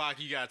get out of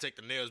pocket, you gotta take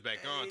the nails back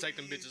on. Take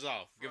them bitches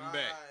off. Give them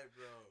back.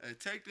 Bro. Hey,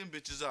 take them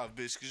bitches off,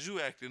 bitch, cause you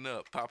acting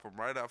up. Pop them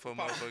right off her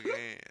motherfucking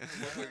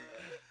hand.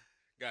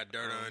 Got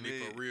dirt Oh,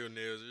 underneath man. for real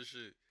nails and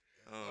shit.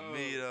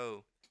 Me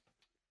though.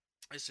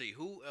 Let's see,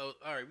 who else?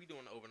 All right, we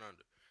doing the over and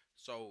under.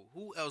 So,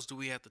 who else do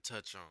we have to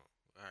touch on?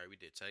 All right, we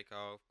did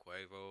Takeoff,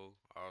 Quavo,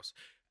 Offs.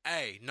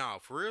 Hey, no,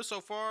 for real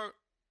so far,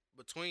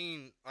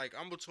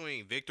 I'm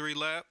between Victory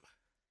Lap,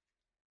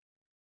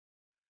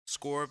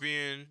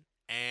 Scorpion,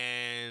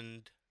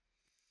 and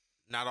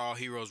Not All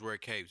Heroes Wear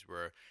Capes,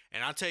 bro.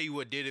 And I'll tell you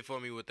what did it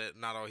for me with that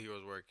Not All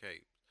Heroes Wear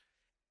Capes.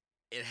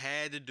 It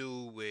had to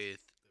do with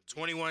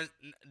 21.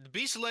 The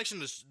beat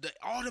selection,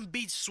 all them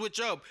beats switch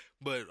up.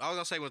 But I was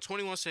gonna say when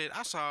 21 said,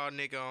 I saw a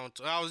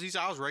nigga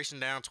I was racing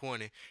down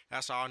 20. I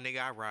saw a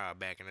nigga I robbed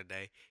back in the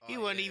day. He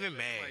wasn't even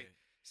mad.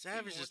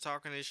 Savage is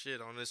talking this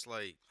shit on this don't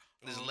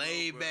know,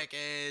 laid bro. back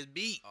ass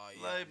beat. Oh,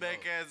 yeah, Laid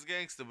back ass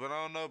gangster, but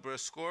I don't know, bro.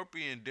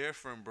 Scorpion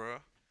different, bro.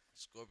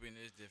 Scorpion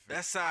is different.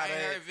 That side I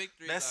ain't A, heard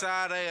Victory that Lap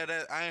side A yet. of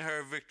that, I ain't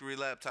heard Victory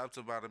Lap talks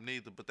about him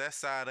neither, but that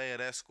side A of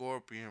that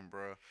Scorpion,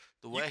 bro,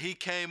 the way he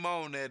came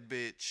on that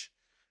bitch,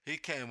 he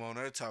came on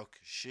there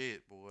talking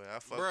shit, boy. I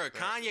fuck Bruh, with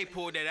that. Kanye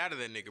pulled that out of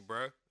that nigga,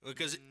 bruh.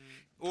 Because,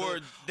 Or or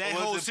that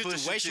whole was it Pusha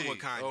situation T? with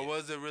Kanye. Or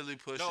was it really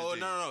Pusha No, T?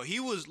 no. He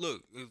was,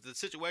 look, the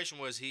situation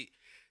was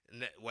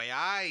and the way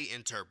I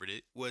interpreted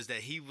it was that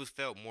he was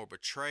felt more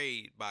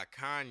betrayed by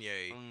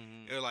Kanye.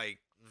 Mhm. Or like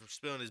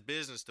spilling his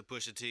business to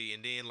Pusha T,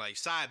 and then like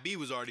side B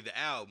was already the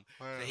album.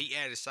 Wow. So he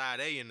added side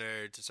A in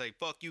there to say,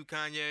 "Fuck you,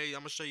 Kanye. I'm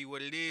gonna show you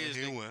what it is."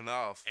 And he went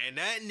off. And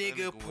that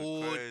nigga went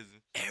pulled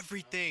crazy.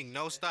 everything,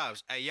 no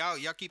stops. Hey, y'all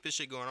keep this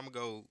shit going. I'm gonna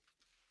go.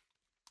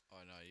 Oh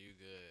no, you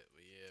good.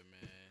 But yeah,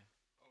 man.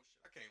 Oh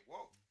shit, I can't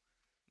walk.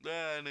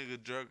 That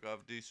nigga jerk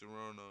off decent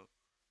Rono.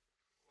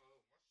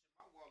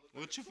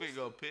 What you think,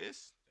 go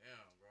piss? Damn,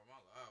 bro, my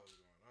live was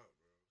going up,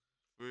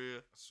 bro. For real?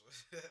 I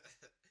swear.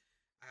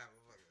 I have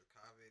a fucking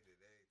comment and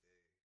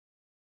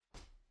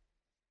everything.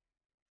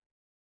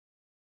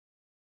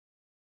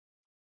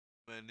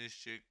 Man, this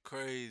shit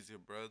crazy,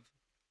 brother.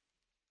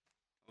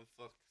 I'm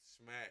fucking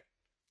smacked.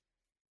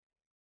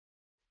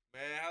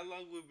 Man, how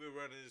long we been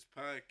running this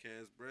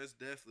podcast, bro? It's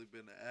definitely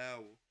been an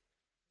hour.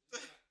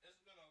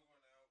 It's been over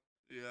an hour.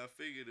 Yeah, I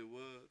figured it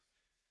was.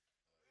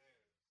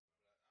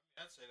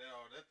 I say that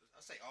all that.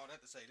 I say all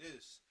that to say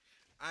this.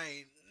 I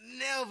ain't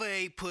never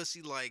ate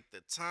pussy like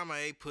the time I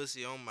ate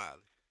pussy on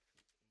Molly.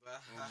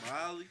 On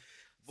Molly?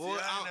 Boy,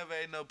 See, I ain't I- never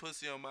ate no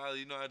pussy on Molly.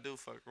 You know, I do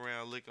fuck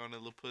around, lick on a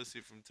little pussy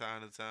from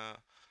time to time.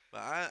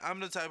 But I'm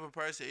the type of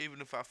person,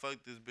 even if I fuck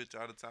this bitch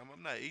all the time,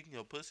 I'm not eating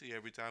your pussy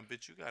every time,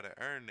 bitch. You gotta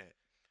earn that.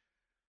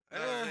 You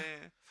know what I'm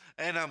saying?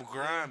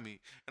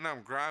 And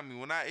I'm grimy.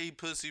 When I eat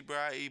pussy, bro,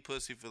 I eat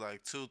pussy for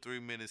like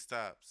 2-3 minutes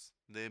tops.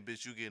 Then,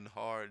 bitch, you getting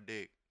hard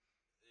dick.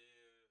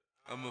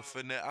 I'm a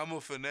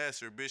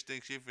finesser. Bitch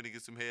thinks she finna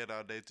get some head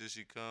all day till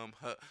she come.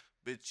 Huh,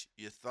 bitch,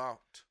 you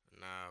thought.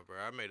 Nah, bro.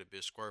 I made a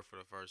bitch squirt for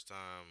the first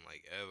time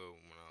like ever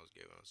when I was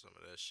giving her some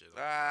of that shit.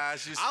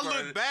 She I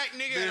squirted. look back,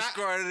 nigga. Bitch And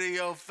squirted in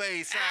your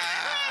face.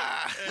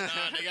 nah,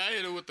 nigga, I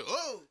hit her with the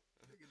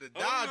the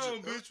Dodger. Hold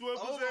on, bitch. What was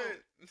Hold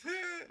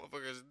that?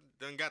 Motherfuckers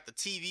done got the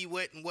TV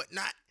wet and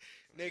whatnot.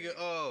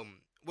 Nigga,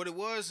 what it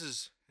was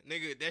is,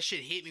 nigga, that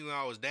shit hit me when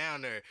I was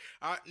down there.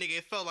 Nigga,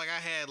 it felt like I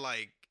had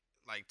like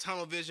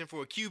tunnel vision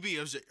for a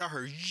QB. I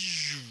heard,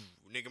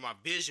 nigga, my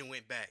vision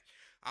went back.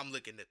 I'm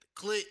looking at the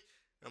clit.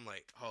 I'm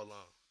like, hold on.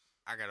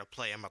 I gotta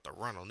play. I'm about to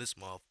run on this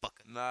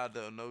motherfucker. Nah,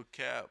 though, no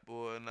cap,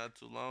 boy. Not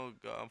too long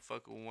ago, I'm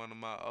fucking with one of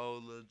my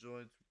old little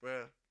joints,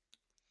 bruh.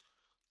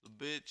 The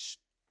bitch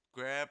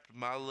grabbed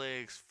my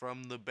legs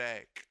from the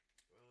back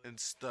and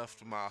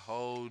stuffed my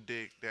whole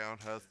dick down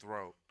her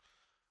throat.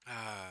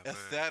 At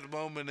that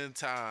moment in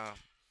time,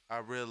 I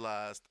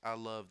realized I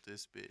loved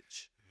this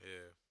bitch.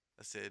 Yeah.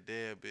 I said,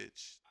 damn,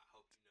 bitch.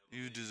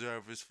 You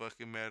deserve his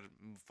fucking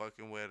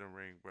wedding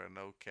ring, bro.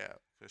 No cap.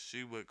 Because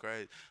she went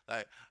crazy.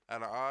 Like,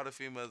 out of all the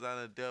females I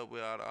done dealt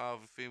with, out of all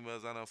the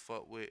females I done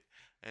fucked with,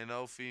 and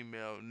no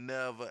female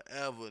never,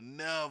 ever,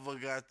 never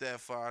got that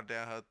far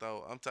down her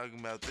throat. I'm talking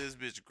about this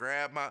bitch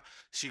grabbed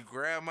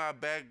my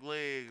back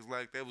legs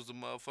like they was a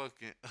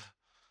motherfucking,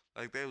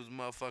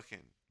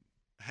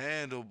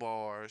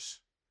 handlebars,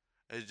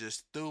 and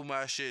just threw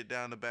my shit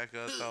down the back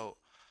of her throat.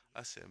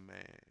 I said,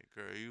 man,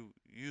 girl,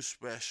 you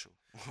special.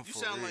 You For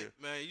sound real. like,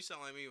 man, you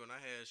sound like me when I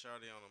had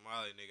Shawty on the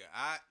Molly,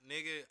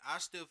 nigga. I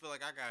still feel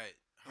like I got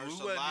her We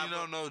saliva. wasn't even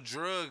on no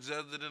drugs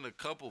other than a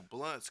couple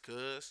blunts,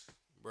 cuz.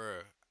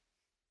 Bruh,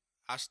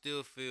 I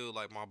still feel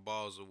like my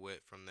balls are wet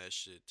from that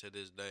shit to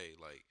this day.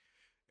 Like,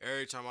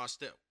 every time I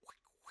step,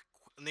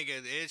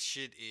 nigga, that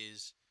shit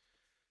is,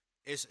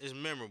 it's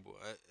memorable.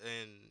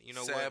 And you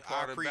know Sad what? part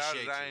I about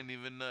appreciate it, you. I ain't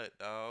even nut,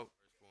 dog.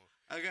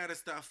 I gotta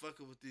stop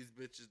fucking with these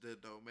bitches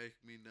that don't make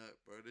me nut,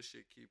 bro. This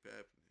shit keep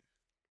happening.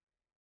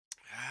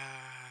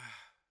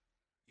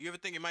 You ever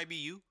think it might be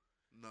you?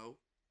 No.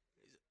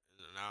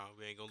 Nah,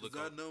 we ain't gonna look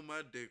Cause I up. know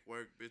my dick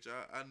work, bitch.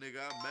 I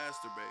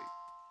masturbate.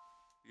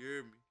 You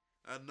hear me?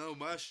 I know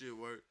my shit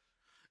work.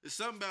 It's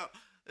something about,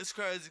 it's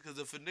crazy because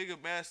if a nigga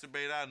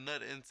masturbate, I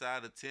nut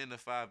inside of 10 to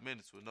 5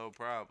 minutes with no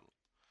problem.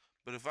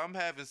 But if I'm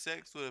having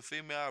sex with a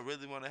female I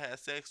really want to have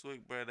sex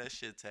with, bro, that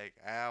shit take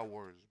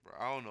hours, bro.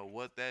 I don't know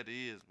what that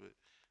is, but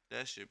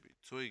that shit be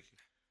tweaking.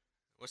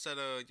 What's that?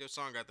 Your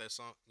song got that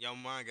song. Your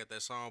mind got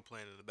that song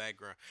playing in the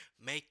background.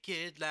 Make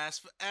it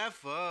last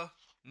forever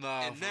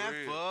Nah, and for never.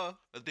 real.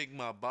 I think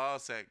my ball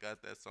sack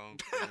got that song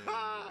playing in the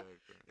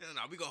background.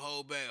 Nah, we gonna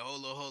hold back.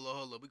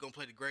 Hold up. We gonna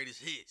play the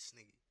greatest hits,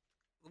 nigga.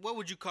 What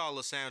would you call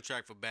a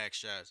soundtrack for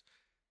Backshots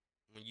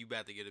when you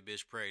about to get a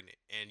bitch pregnant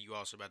and you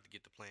also about to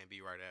get the Plan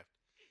B right after?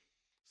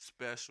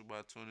 Special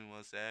by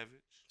 21 Savage.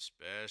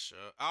 Special.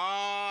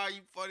 Ah, you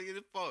funny as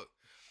fuck.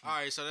 All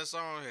right, so that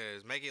song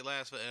has "Make It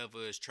Last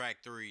Forever" is track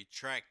 3.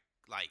 Track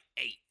like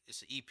 8,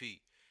 it's an EP.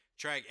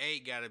 Track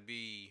 8 gotta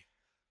be,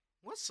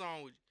 what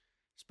song would?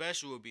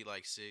 Special would be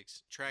like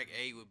 6. Track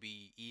 8 would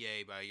be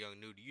EA by Young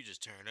Nudy. You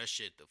just turn that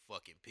shit to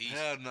fucking pieces.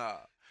 Hell nah.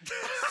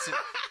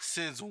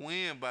 Since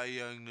when by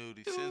Young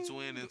Nudy? Since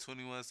when in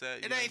 21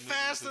 Savage? It ain't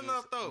fast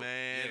enough though.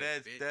 Man, Yeah,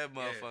 that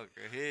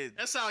motherfucker hit.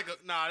 That sound like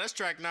that's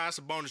track 9. That's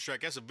a bonus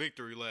track. That's a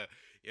victory lap.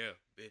 Yeah,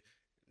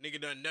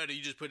 nigga done nutted.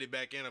 You just put it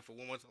back in for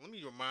one more time. Let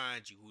me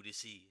remind you who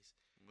this is.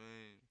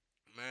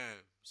 Man.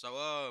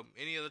 So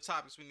any other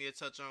topics we need to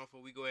touch on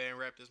before we go ahead and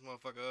wrap this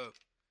motherfucker up?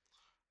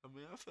 I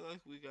mean, I feel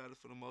like we got it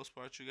for the most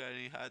part. You got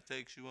any hot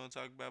takes you want to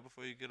talk about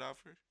before you get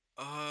off here?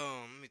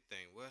 Let me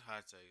think. What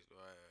hot takes do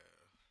I have?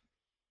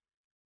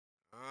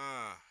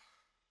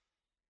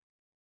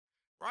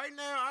 Right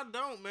now I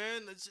don't,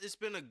 man. It's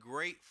been a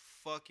great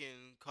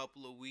fucking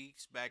couple of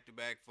weeks back to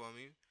back for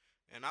me,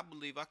 and I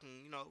believe I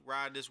can,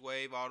 ride this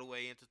wave all the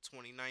way into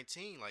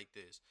 2019 like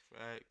this.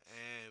 Right.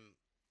 And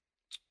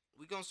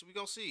we gonna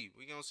see.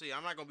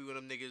 I'm not gonna be one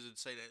of them niggas that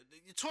say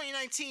that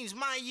 2019 is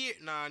my year.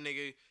 Nah,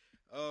 nigga.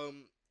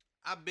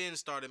 I've been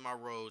started my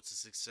road to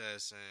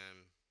success,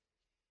 and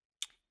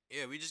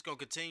yeah, we just gonna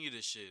continue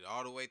this shit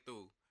all the way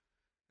through.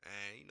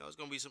 And it's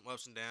gonna be some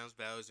ups and downs,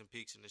 valleys and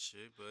peaks in this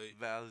shit, but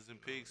valleys and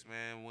peaks,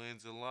 man,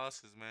 wins and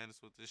losses, man.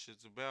 That's what this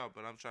shit's about.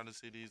 But I'm trying to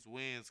see these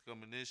wins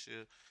coming this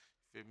year.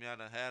 Feel me? I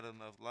done had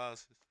enough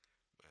losses.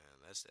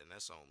 Man,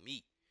 that's on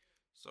me.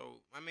 So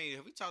I mean,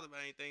 have we talked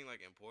about anything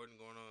like important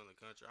going on in the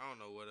country? I don't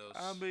know what else.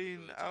 I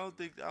mean, I don't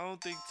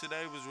think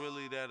today was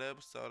really that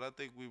episode. I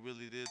think we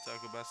really did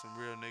talk about some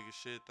real nigga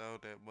shit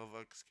though that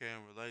motherfuckers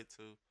can relate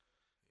to.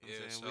 You know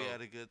what I'm saying? We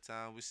had a good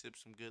time. We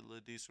sipped some good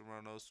little decent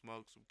Ronos,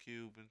 smoked some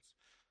Cubans,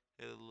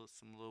 had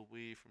some little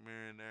weed from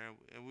here and there,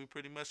 and we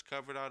pretty much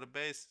covered all the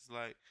bases.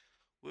 Like,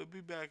 we'll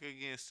be back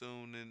again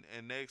soon,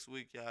 and next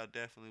week y'all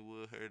definitely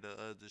will hear the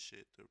other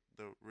shit,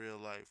 the real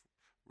life,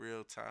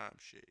 real time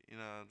shit. You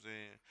know what I'm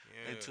saying?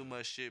 Yeah. Ain't too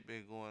much shit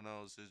been going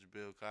on since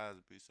Bill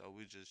Cosby, so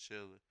we just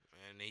chilling.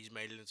 And he's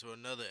made it into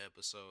another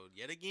episode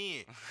yet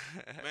again.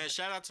 Man,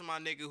 shout out to my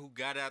nigga who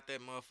got out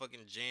that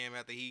motherfucking jam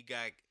after he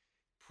got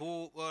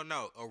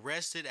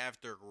arrested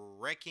after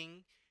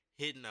wrecking,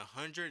 hitting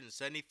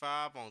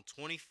 175 on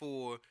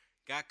 24,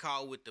 got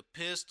caught with the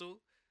pistol,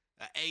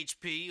 a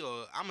HP,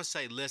 or I'm gonna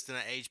say less than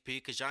an HP,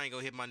 because y'all ain't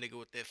gonna hit my nigga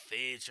with that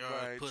fed charge.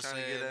 Right, pussy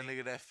trying to get that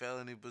nigga that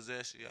felony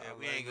possession. Y'all. Yeah,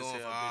 we ain't going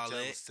for all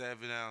that.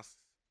 7 ounces.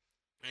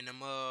 And them,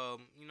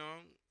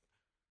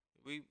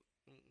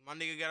 my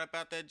nigga got up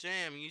out that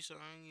jam.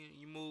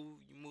 You move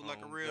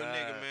like a real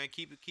nigga, man.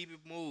 Keep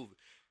it moving.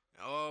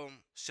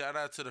 Shout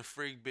out to the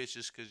freak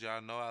bitches, cause y'all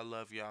know I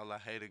love y'all. I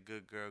hate a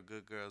good girl.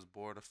 Good girls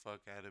bore the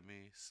fuck out of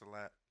me.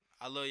 Slap.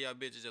 I love y'all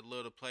bitches that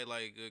love to play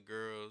like good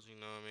girls, you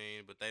know what I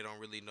mean? But they don't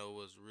really know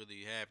what's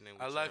really happening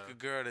with I like y'all. a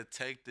girl to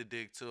take the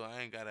dick too.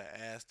 I ain't gotta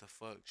ask to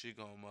fuck. She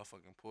gonna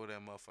motherfucking pull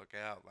that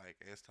motherfucker out like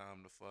it's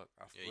time to fuck.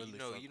 You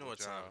know what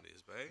time it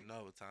is, babe. You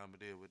know what time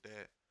it is with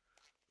that.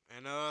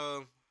 And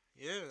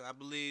yeah, I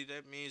believe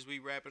that means we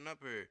wrapping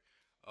up here.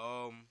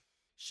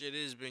 Shit,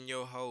 it has been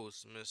your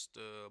host, Mr.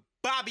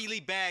 Bobby Lee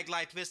Bag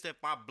Life, Mr. If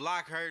my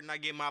block hurt and I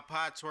get my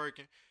pot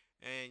twerking,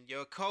 and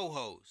your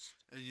co-host.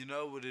 And you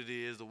know what it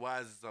is, the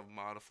wisest of them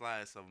all, the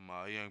flyest of them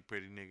all, young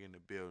pretty nigga in the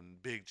building,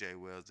 Big J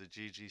Wells, the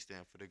GG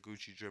stand for the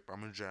Gucci drip. I'm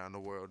gonna drown the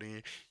world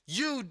in.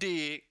 You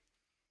dig?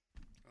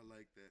 I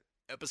like that.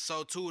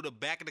 Episode 2 of the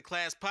Back of the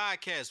Class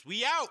podcast.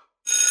 We out.